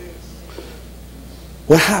amazing.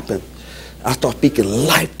 What happened? I started speaking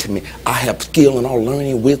life to me. I have skill in all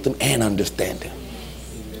learning, wisdom, and understanding.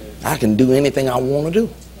 I can do anything I want to do.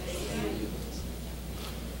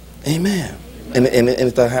 Amen. And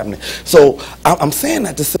it started happening. So I'm saying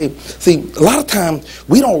that to say, see, a lot of times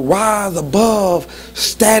we don't rise above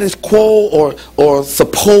status quo or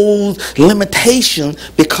supposed limitations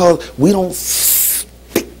because we don't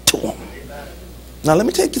speak to them. Now let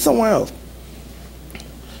me take you somewhere else.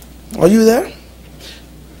 Are you there?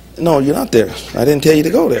 No, you're not there. I didn't tell you to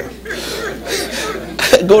go there.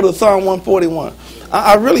 Go to Psalm 141.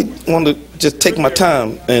 I really want to just take my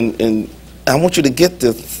time and I want you to get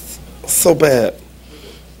this. So bad,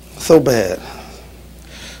 so bad,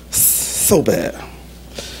 so bad.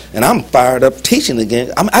 And I'm fired up teaching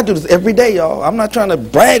again. I do this every day, y'all. I'm not trying to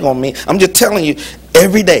brag on me. I'm just telling you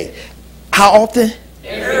every day. How often?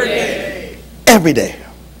 Every day. Every day.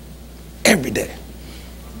 Every day.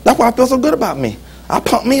 That's why I feel so good about me. I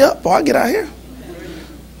pump me up before I get out here.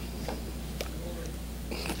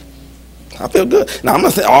 I feel good. Now, I'm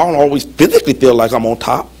not saying I don't always physically feel like I'm on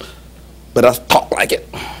top, but I talk like it.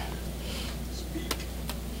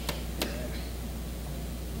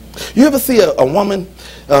 You ever see a woman?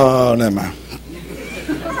 Oh, never mind.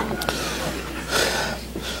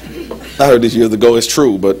 I heard this years ago. It's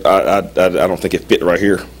true, but I don't think it fit right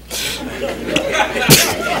here.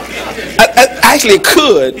 Actually, it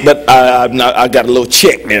could, but I got a little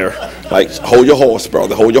check there. Like, hold your horse,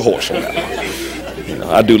 brother. Hold your horse. You know,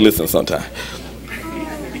 I do listen sometimes.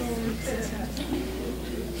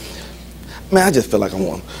 Man, I just feel like I'm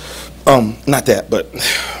one. Not that, but.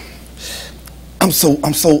 I'm so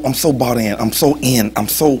bought in. I'm so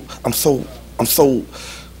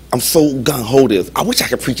gung ho this. I wish I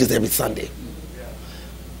could preach this every Sunday.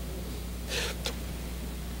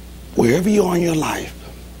 Wherever you are in your life,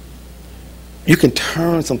 you can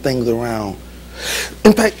turn some things around.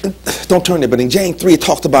 In fact, don't turn it, but in James 3 it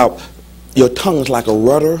talks about your tongue is like a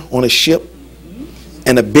rudder on a ship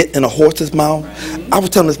and a bit in a horse's mouth. I was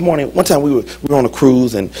telling this morning, one time we were on a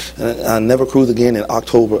cruise, and I never cruise again in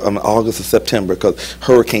August or September, because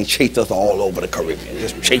hurricanes chased us all over the Caribbean,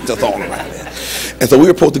 just chased us all around there. And so we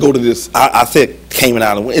were supposed to go to this, I said Cayman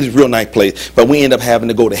Island, it's a real nice place, but we ended up having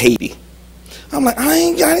to go to Haiti. I'm like, I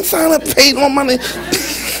ain't signed up, paid no money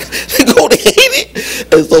to go to Haiti.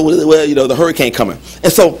 And so, well, you know, the hurricane coming.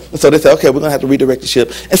 And so they said, okay, we're going to have to redirect the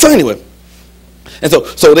ship. And so anyway, and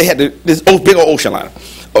so they had this big old ocean liner,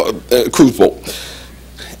 cruise boat.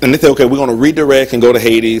 And they said, okay, we're going to redirect and go to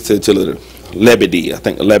Haiti to Lebedi. I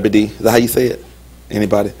think Lebedi. Is that how you say it?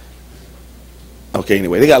 Anybody? Okay,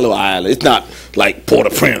 anyway, they got a little island. It's not like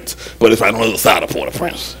Port-au-Prince, but it's right on the other side of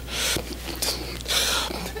Port-au-Prince.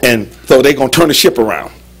 And so they're going to turn the ship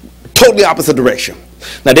around. Totally opposite direction.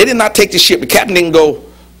 Now, they did not take the ship. The captain didn't go.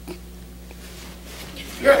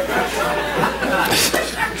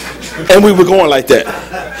 And we were going like that.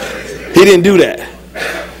 He didn't do that.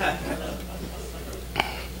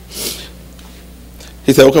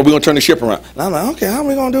 He said, okay, we're going to turn the ship around. And I'm like, okay, how are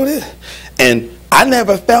we going to do this? And I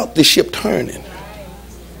never felt the ship turning.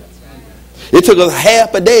 It took us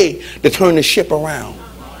half a day to turn the ship around,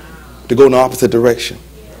 to go in the opposite direction.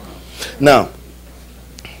 Now,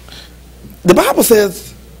 the Bible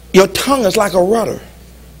says your tongue is like a rudder.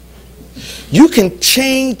 You can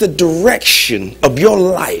change the direction of your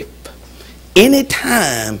life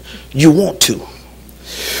anytime you want to.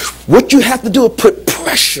 What you have to do is put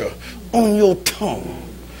pressure on your tongue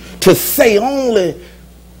to say only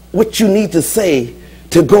what you need to say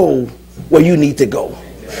to go where you need to go.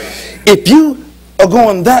 If you are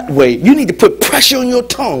going that way, you need to put pressure on your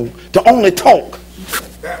tongue to only talk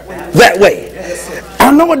that way.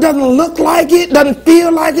 I know it doesn't look like it, doesn't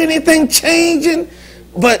feel like anything changing,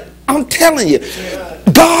 but I'm telling you,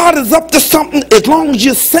 God is up to something. As long as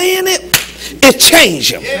you're saying it, it's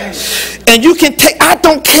changing. And you can take, I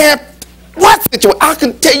don't care what situation, I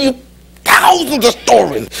can tell you thousands of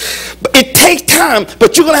stories. But it takes time,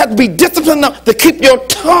 but you're going to have to be disciplined enough to keep your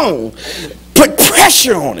tongue, put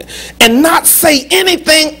pressure on it, and not say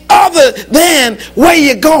anything other than where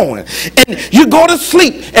you're going. And you go to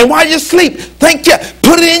sleep, and while you sleep,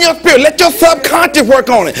 put it in your spirit. Let your subconscious work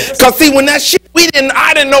on it. Because see, when that shit,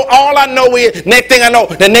 I didn't know. All I know is, next thing I know,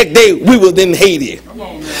 the next day we was in Haiti.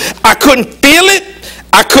 I couldn't feel it.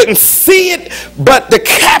 I couldn't see it, but the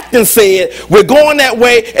captain said, we're going that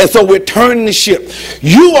way, and so we're turning the ship.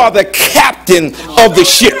 You are the captain of the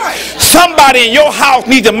ship. Somebody in your house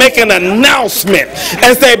needs to make an announcement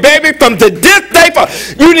and say, baby, from this day forward,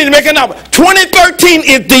 you need to make an announcement. 2013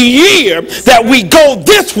 is the year that we go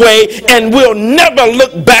this way, and we'll never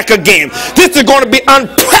look back again. This is going to be an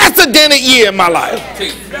unprecedented year in my life.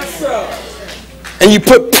 And you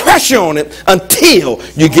put pressure on it until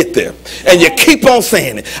you get there. And you keep on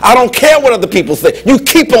saying it. I don't care what other people say. You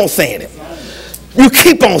keep on saying it. You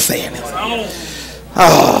keep on saying it.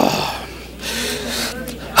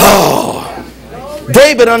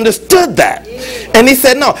 David understood that. And he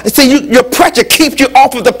said, no. See, your pressure keeps you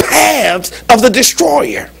off of the paths of the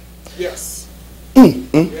destroyer. Yes.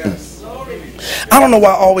 Yes. I don't know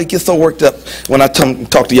why I always get so worked up when I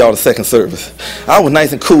talk to y'all the second service. I was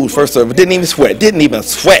nice and cool first service. Didn't even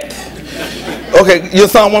sweat. Okay, you're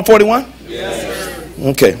Psalm 141? Yes, sir.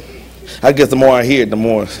 Okay. I guess the more I hear it, the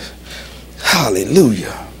more.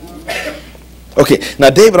 Hallelujah. Okay,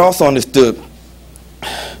 now David also understood,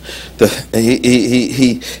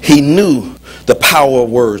 he knew the power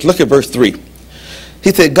of words. Look at verse 3.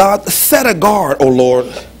 He said, God, set a guard, O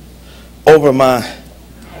Lord, over my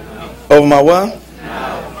what?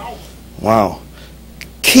 Wow.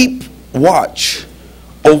 Keep watch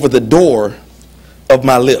over the door of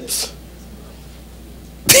my lips.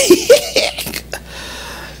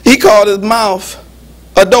 He called his mouth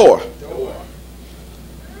a door.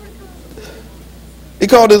 He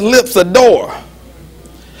called his lips a door.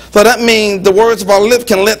 So that means the words of our lips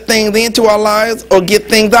can let things into our lives or get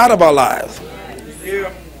things out of our lives.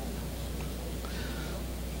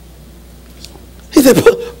 He said,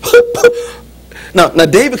 Now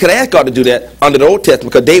David could ask God to do that under the Old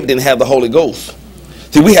Testament because David didn't have the Holy Ghost.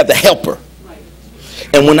 See, we have the helper.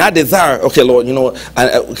 And when I desire, okay, Lord, you know what,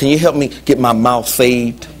 can you help me get my mouth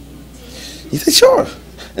saved? He said, sure.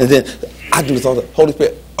 And then I do this all the Holy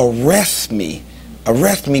Spirit, arrest me,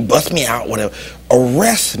 bust me out, whatever.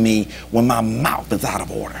 Arrest me when my mouth is out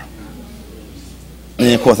of order. And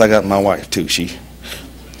then, of course, I got my wife, too. She's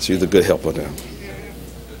a good helper there.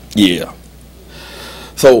 Yeah.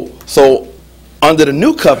 So under the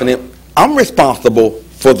new covenant, I'm responsible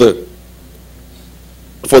for this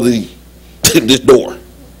door.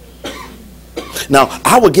 Now,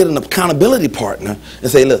 I would get an accountability partner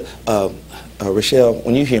and say, look, Rochelle,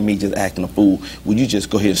 when you hear me just acting a fool, will you just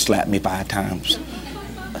go ahead and slap me 5 times?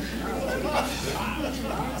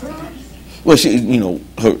 Well, she, you know,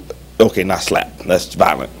 okay, not slap. That's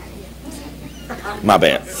violent. My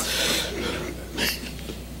bad.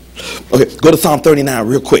 Okay, go to Psalm 39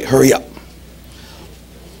 real quick. Hurry up.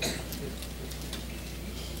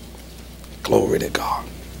 Glory to God.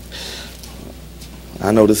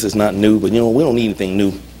 I know this is not new, but you know, we don't need anything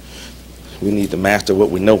new. We need to master what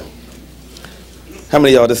we know. How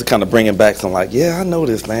many of y'all, this is kind of bringing back some like, yeah, I know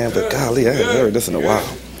this, man, but golly, I haven't heard this in a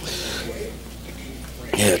while.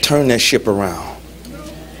 Yeah, turn that ship around.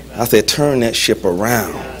 I said, turn that ship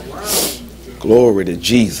around. Glory to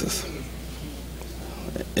Jesus.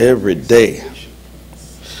 Every day,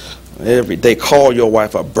 call your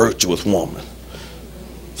wife a virtuous woman.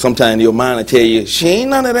 Sometimes your mind will tell you, she ain't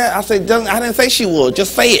none of that. I said, I didn't say she would.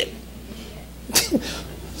 Just say it.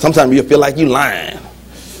 Sometimes you'll feel like you lying.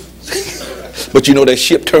 But you know that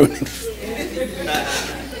ship turning.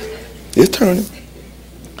 It's turning.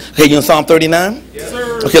 Okay, you in Psalm 39? Yes,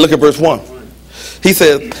 sir. Okay, look at verse 1. He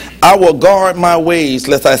says, I will guard my ways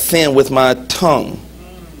lest I sin with my tongue.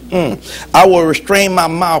 I will restrain my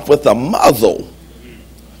mouth with a muzzle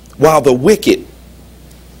while the wicked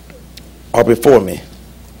are before me.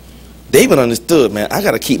 David understood, man, I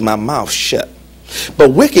got to keep my mouth shut.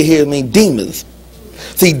 But wicked here means demons.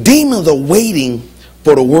 See, demons are waiting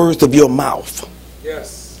for the words of your mouth.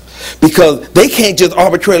 Yes. Because they can't just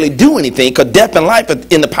arbitrarily do anything, because death and life is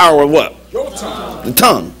in the power of what? Your tongue. The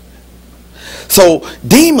tongue. So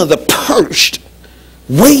demons are perched,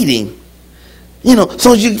 waiting. You know,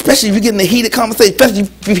 so you, especially if you get in the heated conversation, especially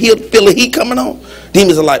if you feel the heat coming on,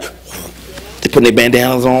 demons are like, they putting their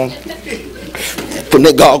bandanas on, putting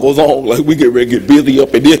their goggles on, like we get ready to get busy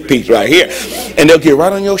up in this piece right here. And they'll get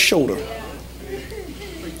right on your shoulder.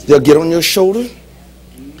 They'll get on your shoulder,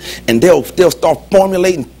 and they'll start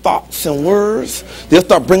formulating thoughts and words. They'll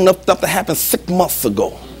start bringing up stuff that happened 6 months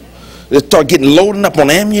ago. They'll start getting loaded up on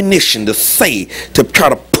ammunition to say, to try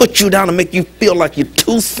to put you down and make you feel like you're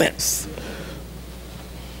 2 cents.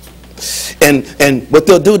 And what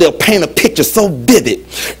they'll do, they'll paint a picture so vivid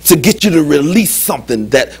to get you to release something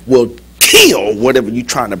that will kill whatever you're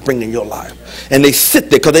trying to bring in your life. And they sit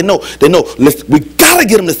there because they know, we gotta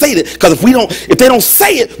get them to say that, because if they don't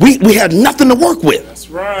say it, we have nothing to work with. That's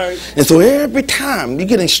right. And so every time you're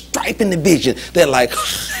getting strife in the vision, they're like,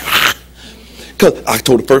 because I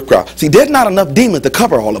told the first crowd, see, there's not enough demons to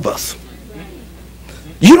cover all of us.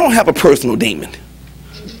 You don't have a personal demon.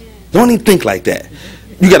 Don't even think like that.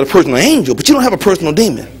 You got a personal angel, but you don't have a personal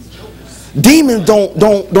demon. Demons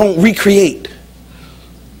don't recreate.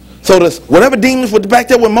 So whatever demons were back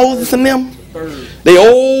there with Moses and them, they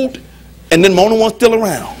old, and then Mona one's still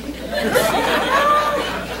around.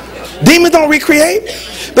 Demons don't recreate.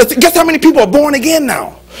 But guess how many people are born again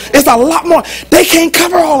now? It's a lot more. They can't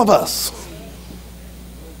cover all of us.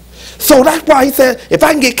 So that's why he said, if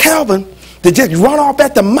I can get Calvin to just run off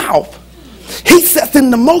at the mouth, he sets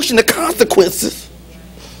into motion the consequences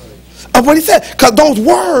of what he said, because those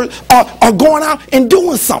words are going out and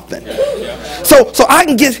doing something. So I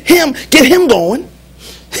can get him going,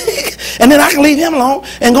 and then I can leave him alone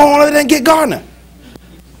and go on over there and get Gardner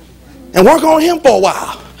and work on him for a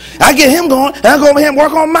while. I get him going, and I go over here and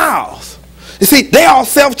work on Miles. You see, they all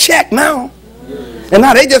self-check now. And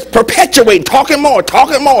now they just perpetuate, talking more,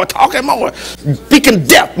 speaking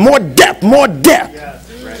depth, more depth, more depth.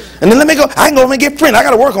 And then I can go over and get friend. I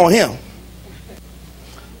got to work on him.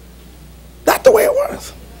 That's the way it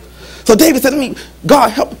was. So David said to me,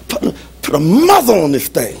 God, help put a muzzle on this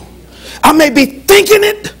thing. I may be thinking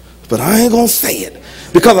it, but I ain't going to say it.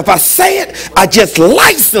 Because if I say it, I just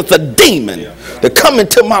license a demon to come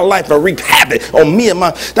into my life and wreak havoc on me and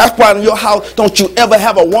my. That's why in your house, don't you ever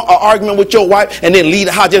have an argument with your wife and then leave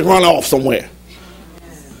the house, just run off somewhere.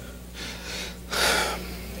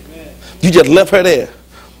 You just left her there.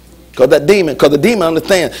 Because the demon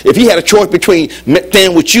understands. If he had a choice between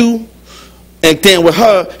staying with you and staying with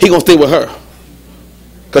her, he going to stay with her.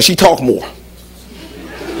 Because she talk more.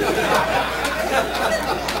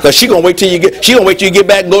 Because she gonna wait till you get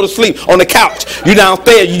back and go to sleep on the couch. You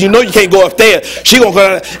downstairs, you know you can't go upstairs. She gonna go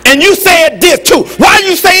down there, and you said this too. Why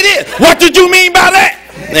you say this? What did you mean by that?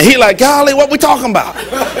 And he like, golly, what we talking about?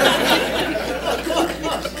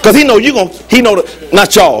 Because he know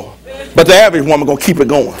not y'all, but the average woman gonna keep it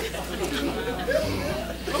going.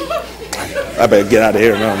 I better get out of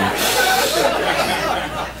here now.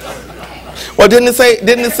 Well, didn't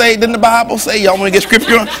the Bible say, y'all want to get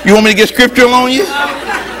scripture on? You want me to get scripture on you?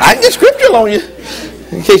 I can get scripture on you.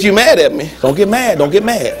 In case you're mad at me. Don't get mad.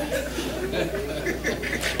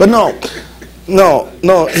 But no.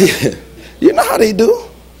 You know how they do.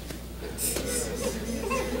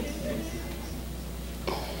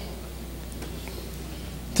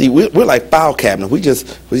 See, we're like file cabinets. We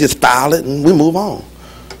just file it and we move on.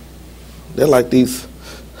 They're like these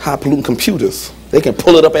high-polluting computers. They can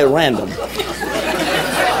pull it up at random.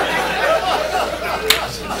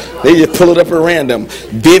 They just pull it up at random.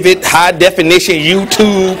 Vivid, high definition,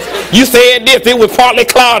 YouTube. You said this, it was partly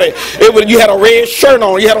cloudy. You had a red shirt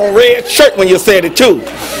on. You had on a red shirt when you said it too.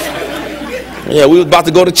 Yeah, we was about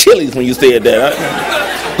to go to Chili's when you said that.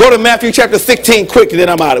 Right? Go to Matthew chapter 16 quick, and then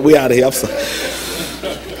we out of here.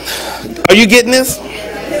 Are you getting this?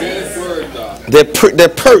 They're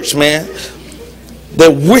perched, man. They're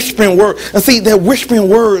whispering words. And see, they're whispering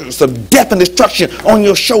words of death and destruction on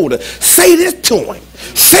your shoulder. Say this to him.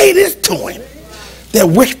 Say this to him. They're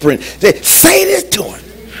whispering. Say this to him.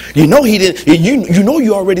 You know he didn't. You know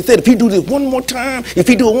you already said, if he do this one more time, he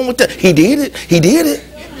did it. He did it.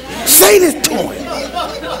 Say this to him.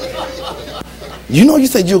 You know you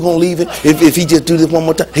said you're going to leave it if he just do this one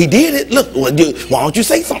more time. He did it. Look, why don't you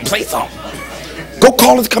say something? Say something. Go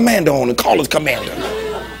call his commander on and call his commander.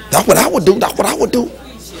 That's what I would do.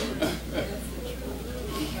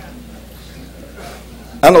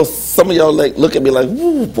 I know some of y'all look at me like,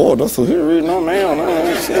 ooh, boy, that's a reading on now.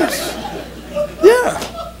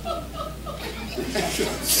 Yeah.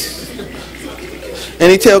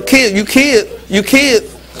 And he tell kids, you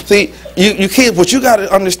kids, see, you kids, what you got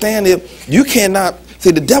to understand is you cannot, see,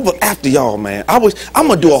 the devil after y'all, man. I'm going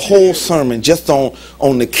to do a whole sermon just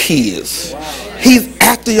on the kids. He's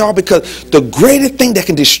after y'all because the greatest thing that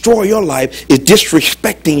can destroy your life is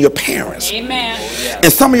disrespecting your parents. Amen.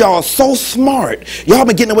 And some of y'all are so smart. Y'all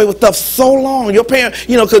been getting away with stuff so long. Your parents,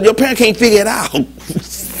 because your parents can't figure it out.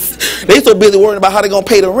 They so busy worrying about how they're going to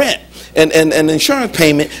pay the rent and insurance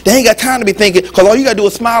payment. They ain't got time to be thinking, because all you got to do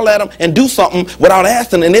is smile at them and do something without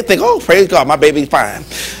asking, and they think, oh, praise God, my baby's fine.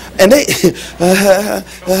 And they,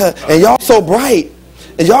 and y'all so bright,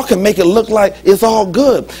 and y'all can make it look like it's all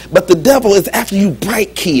good. But the devil is after you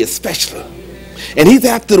bright kids especially. And he's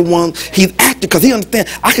after the one, he's after, because he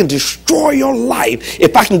understands, I can destroy your life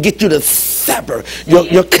if I can get you to sever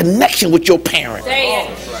your connection with your parents.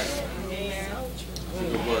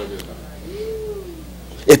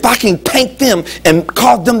 If I can paint them and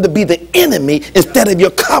cause them to be the enemy instead of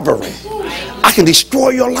your covering, I can destroy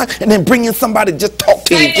your life and then bring in somebody to just talk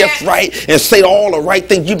to you just right and say all the right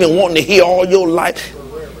things you've been wanting to hear all your life.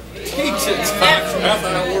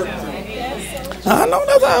 I know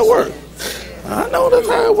that's how it works. I know that's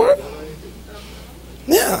how it works.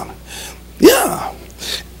 Yeah. Yeah.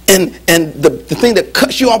 And the thing that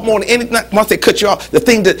cuts you off more than anything, once they cut you off, the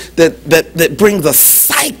thing that brings a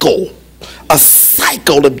cycle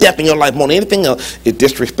of death in your life more than anything else is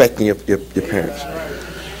disrespecting your parents.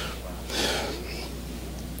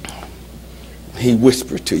 He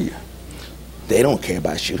whispered to you. They don't care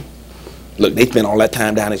about you. Look, they spend all that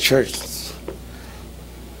time down at church.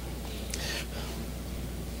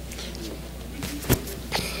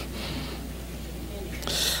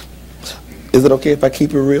 Is it okay if I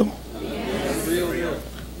keep it real?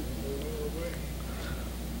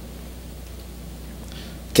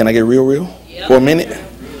 Can I get real for a minute?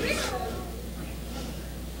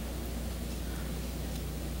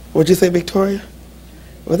 What'd you say, Victoria?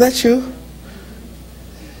 Was that you?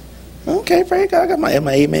 Okay, praise God. I got my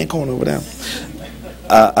amen corner over there.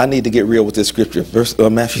 I need to get real with this scripture,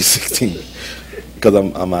 Matthew 16, because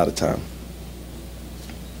I'm out of time.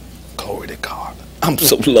 Glory to God. I'm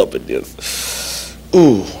so loving this.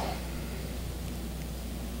 Ooh.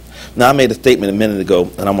 Now, I made a statement a minute ago,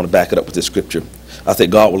 and I'm going to back it up with this scripture. I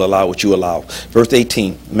said, God will allow what you allow. Verse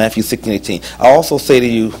 18, Matthew 16:18. I also say to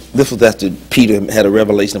you, this was after Peter had a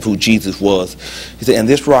revelation of who Jesus was. He said, and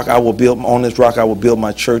this rock I will build, on this rock I will build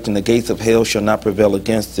my church, and the gates of hell shall not prevail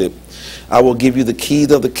against it. I will give you the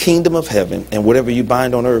keys of the kingdom of heaven, and whatever you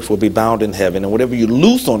bind on earth will be bound in heaven, and whatever you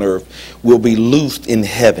loose on earth will be loosed in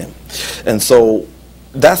heaven. And so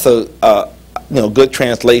that's a good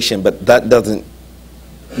translation, but that doesn't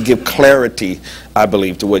give clarity, I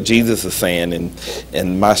believe, to what Jesus is saying,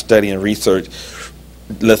 and my study and research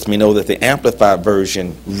lets me know that the Amplified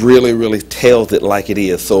version really tells it like it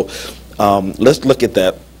is. So let's look at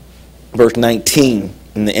that, verse 19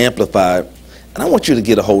 in the Amplified, and I want you to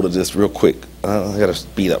get a hold of this real quick. I gotta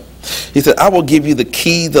speed up. He said, I will give you the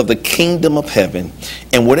keys of the kingdom of heaven,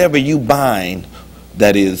 and whatever you bind,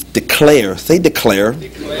 that is, declare. Say declare.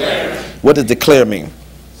 Declare. What does declare mean?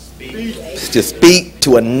 To speak,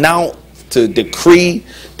 to announce, to decree,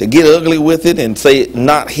 to get ugly with it and say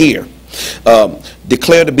not here.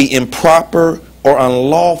 Declare to be improper or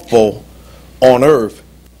unlawful on earth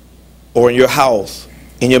or in your house,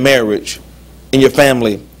 in your marriage, in your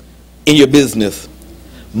family, in your business,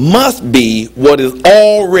 must be what is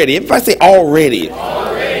already, if I say already,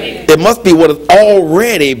 it must be what is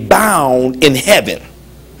already bound in heaven.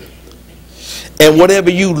 And whatever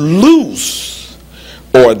you loose,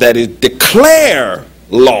 or that is declare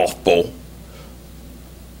lawful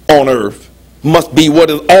on earth, must be what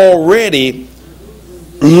is already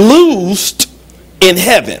loosed in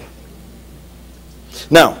heaven.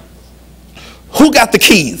 Now, who got the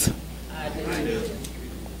keys? I do.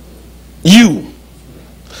 You.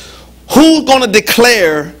 Who's going to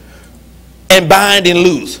declare and bind and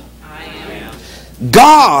loose? I am.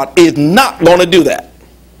 God is not going to do that.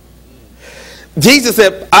 Jesus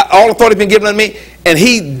said, all authority has been given unto me, and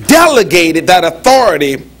he delegated that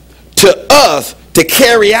authority to us to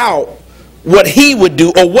carry out what he would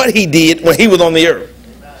do or what he did when he was on the earth.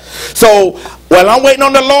 So while I'm waiting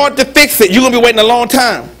on the Lord to fix it, you're going to be waiting a long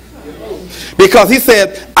time. Because he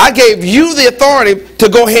said, I gave you the authority to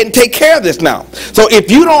go ahead and take care of this now. So if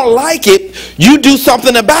you don't like it, you do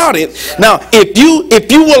something about it. Now, if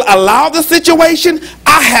you will allow the situation,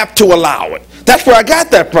 I have to allow it. That's where I got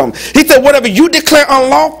that from. He said, whatever you declare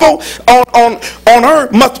unlawful on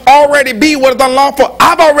earth must already be what is unlawful.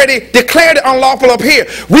 I've already declared it unlawful up here.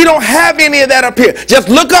 We don't have any of that up here. Just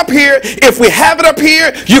look up here. If we have it up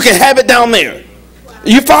here, you can have it down there.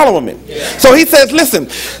 You following me? Yeah. So he says, listen,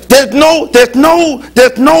 there's no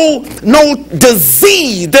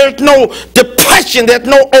disease, there's no depression, there's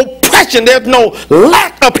no oppression, there's no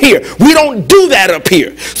lack up here. We don't do that up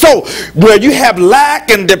here. So where you have lack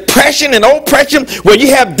and depression and oppression, where you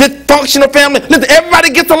have dysfunctional family, listen, everybody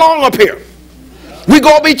gets along up here. We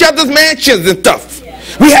go up each other's mansions and stuff.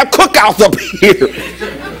 We have cookouts up here.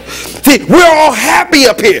 See, we're all happy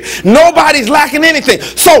up here. Nobody's lacking anything.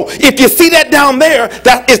 So if you see that down there,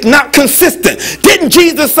 that is not consistent. Didn't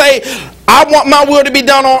Jesus say, I want my will to be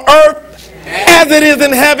done on earth as it is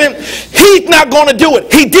in heaven? He's not going to do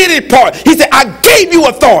it. He did his part. He said, I gave you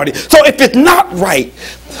authority. So if it's not right,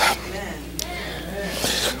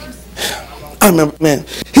 I remember, man.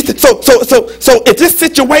 He said, so if this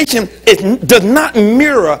situation does not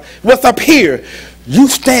mirror what's up here, you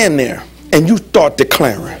stand there and you start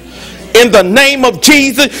declaring. In the name of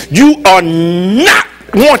Jesus, you are not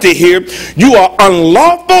wanted here. You are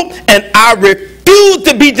unlawful, and I refuse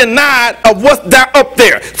to be denied of what's up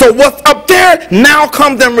there. So what's up there now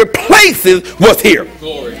comes and replaces what's here.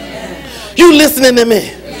 Glory. You listening to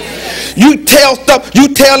me? You tell stuff,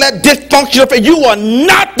 you tell that dysfunctional, you are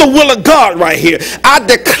not the will of God right here. I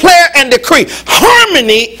declare and decree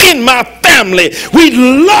harmony in my family. We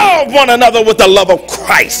love one another with the love of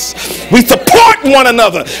Christ. We support one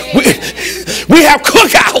another. We have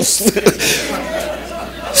cookouts.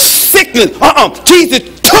 Sickness.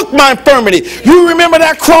 Jesus took my infirmity. You remember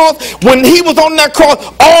that cross? When he was on that cross,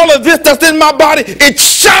 all of this that's in my body, it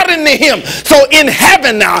shot into him. So in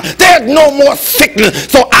heaven now, there's no more sickness.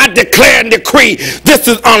 So I declare and decree, this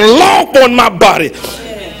is unlawful in my body.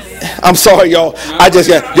 I'm sorry, y'all.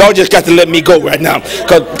 Y'all just got to let me go right now.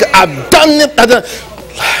 Because I've done this.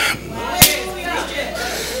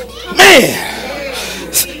 Man.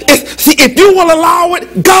 See, if you will allow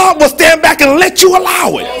it, God will stand back and let you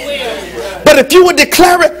allow it. But if you would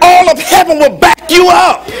declare it, all of heaven will back you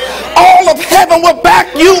up. All of heaven will back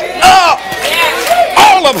you up.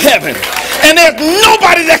 All of heaven. And there's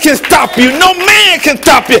nobody that can stop you. No man can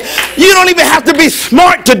stop you. You don't even have to be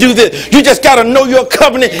smart to do this. You just got to know your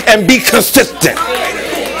covenant and be consistent.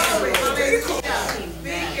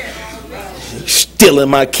 Stealing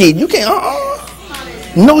my key. You can't.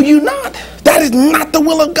 No, you not. That is not the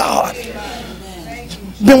will of God.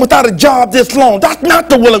 Been without a job this long. That's not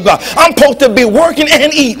the will of God. I'm supposed to be working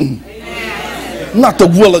and eating. Not the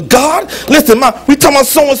will of God. Listen, we talking about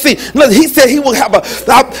sowing seed. Listen, he said he will have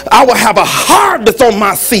I will have a harvest on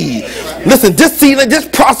my seed. Listen, this seed, this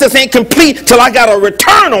process ain't complete till I got a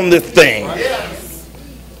return on this thing.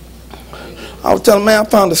 I was telling man, I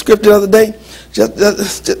found the scripture the other day,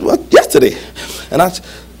 yesterday, and I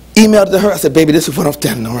emailed it to her. I said, baby, this is what I'm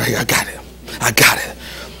standing on right here. I got it.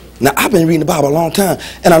 Now, I've been reading the Bible a long time,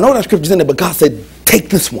 and I know that scripture's in there, but God said, take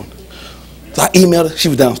this one. So I emailed her. She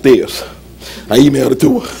was downstairs. I emailed it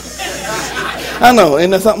to her. I know,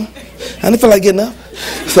 ain't that something? I didn't feel like getting up.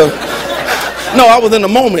 So, no, I was in the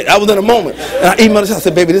moment. And I emailed her. I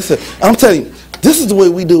said, baby, I'm telling you, this is the way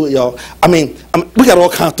we do it, y'all. I mean, we got all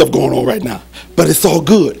kinds of stuff going on right now, but it's all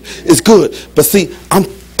good. It's good. But see, I'm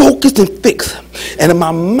focused and fixed, and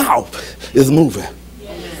my mouth is moving.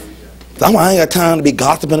 So I ain't got time to be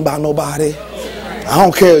gossiping about nobody. I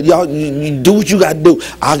don't care. Y'all, you do what you got to do.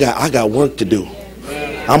 I got work to do.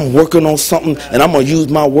 I'm working on something, and I'm going to use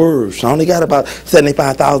my words. I only got about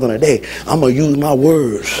 75,000 a day. I'm going to use my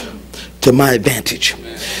words to my advantage.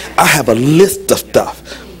 I have a list of stuff.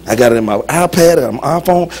 I got it in my iPad, on my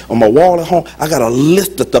iPhone, on my wall at home. I got a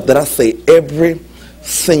list of stuff that I say every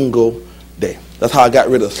single day. That's how I got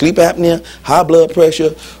rid of sleep apnea, high blood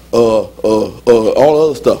pressure, all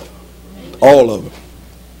other stuff. All of it.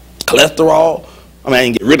 Cholesterol. I mean, I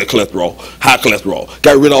didn't get rid of cholesterol. High cholesterol.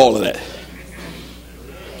 Got rid of all of that.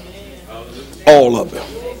 All of it.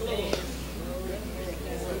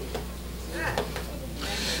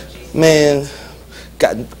 Man,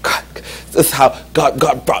 this is how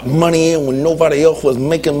God brought money in when nobody else was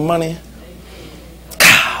making money.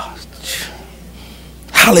 Gosh.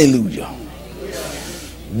 Hallelujah.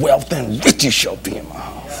 Wealth and riches shall be in my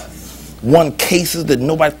house. Won cases that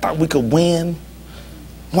nobody thought we could win.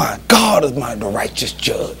 Why? God is the righteous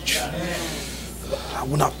judge. I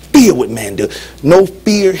will not fear what man do. No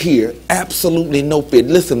fear here. Absolutely no fear.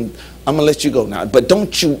 Listen, I'm going to let you go now. But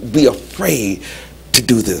don't you be afraid to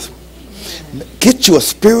do this. Get you a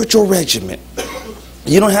spiritual regimen.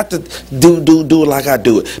 You don't have to do it like I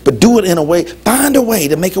do it. But do it in a way. Find a way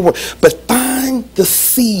to make it work. But find Find the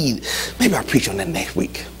seed. Maybe I'll preach on that next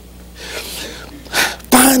week.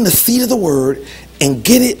 Find the seed of the word and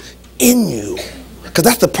get it in you. Because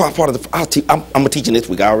that's the part of the, I'm teaching this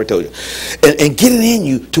week, I already told you. And get it in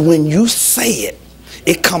you to when you say it,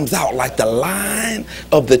 it comes out like the Lion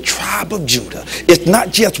of the tribe of Judah. It's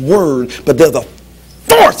not just word, but there's a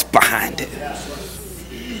force behind it.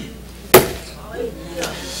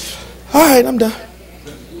 All right, I'm done.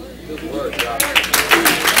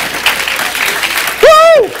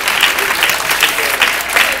 Woo!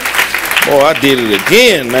 Boy, I did it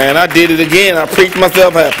again, man. I did it again. I preached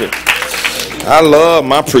myself happy. I love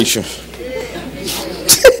my preaching.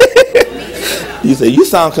 You say, you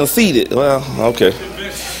sound conceited. Well, okay.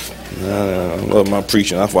 I love my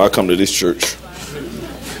preaching. That's why I come to this church.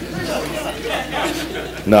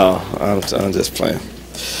 No, I'm just playing.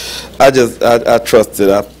 I trust it.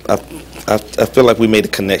 I feel like we made a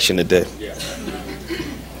connection today.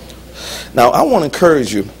 Now, I want to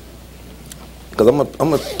encourage you, because I'm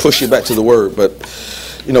gonna push you back to the word, but,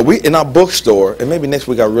 you know, we in our bookstore, and maybe next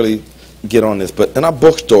week I'll really get on this, but in our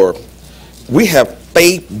bookstore, we have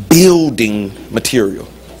faith-building material.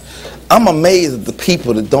 I'm amazed at the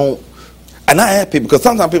people that don't, and I ask people, because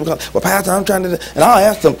sometimes people come, well, Pastor, I'm trying to, and I'll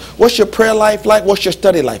ask them, what's your prayer life like? What's your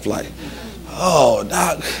study life like? Oh,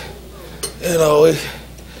 Doc, you know, I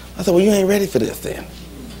said, well, you ain't ready for this then.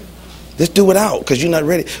 Just do it out, because you're not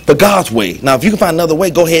ready for God's way. Now, if you can find another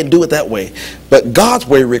way, go ahead and do it that way. But God's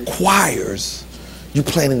way requires you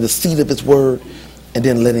planting the seed of his word and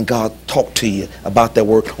then letting God talk to you about that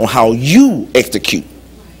word on how you execute.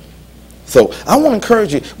 So I want to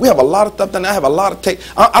encourage you. We have a lot of stuff done. I have a lot of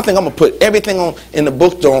I think I'm going to put everything on in the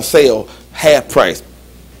bookstore on sale, half price.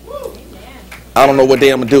 I don't know what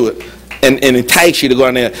day I'm going to do it. And entice you to go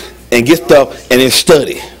in there and get stuff and then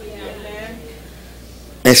study.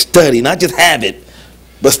 And study, not just have it,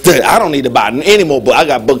 but study. I don't need to buy any more books. I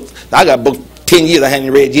got books 10 years I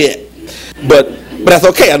haven't read yet. But that's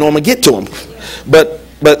okay. I know I'm going to get to them. But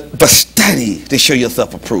study to show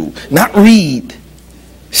yourself approved. Not read.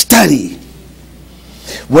 Study.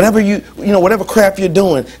 Whatever whatever craft you're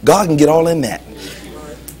doing, God can get all in that.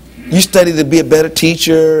 You study to be a better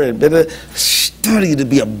teacher and better study to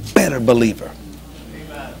be a better believer.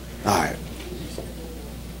 All right.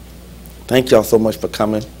 Thank y'all so much for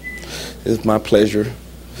coming. It's my pleasure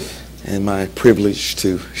and my privilege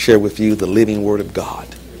to share with you the living word of God.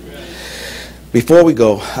 Before we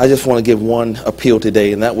go, I just want to give one appeal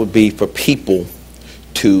today, and that would be for people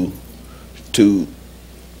to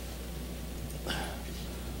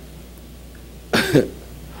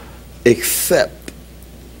accept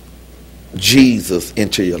Jesus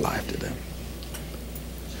into your life today.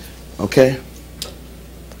 Okay?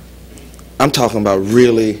 I'm talking about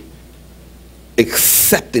really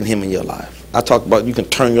accepting him in your life. I talk about you can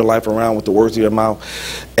turn your life around with the words of your mouth,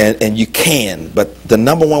 and you can. But the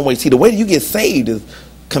number one way, see, the way you get saved is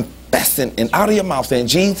confessing and out of your mouth saying,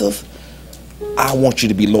 Jesus, I want you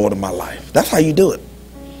to be Lord of my life. That's how you do it.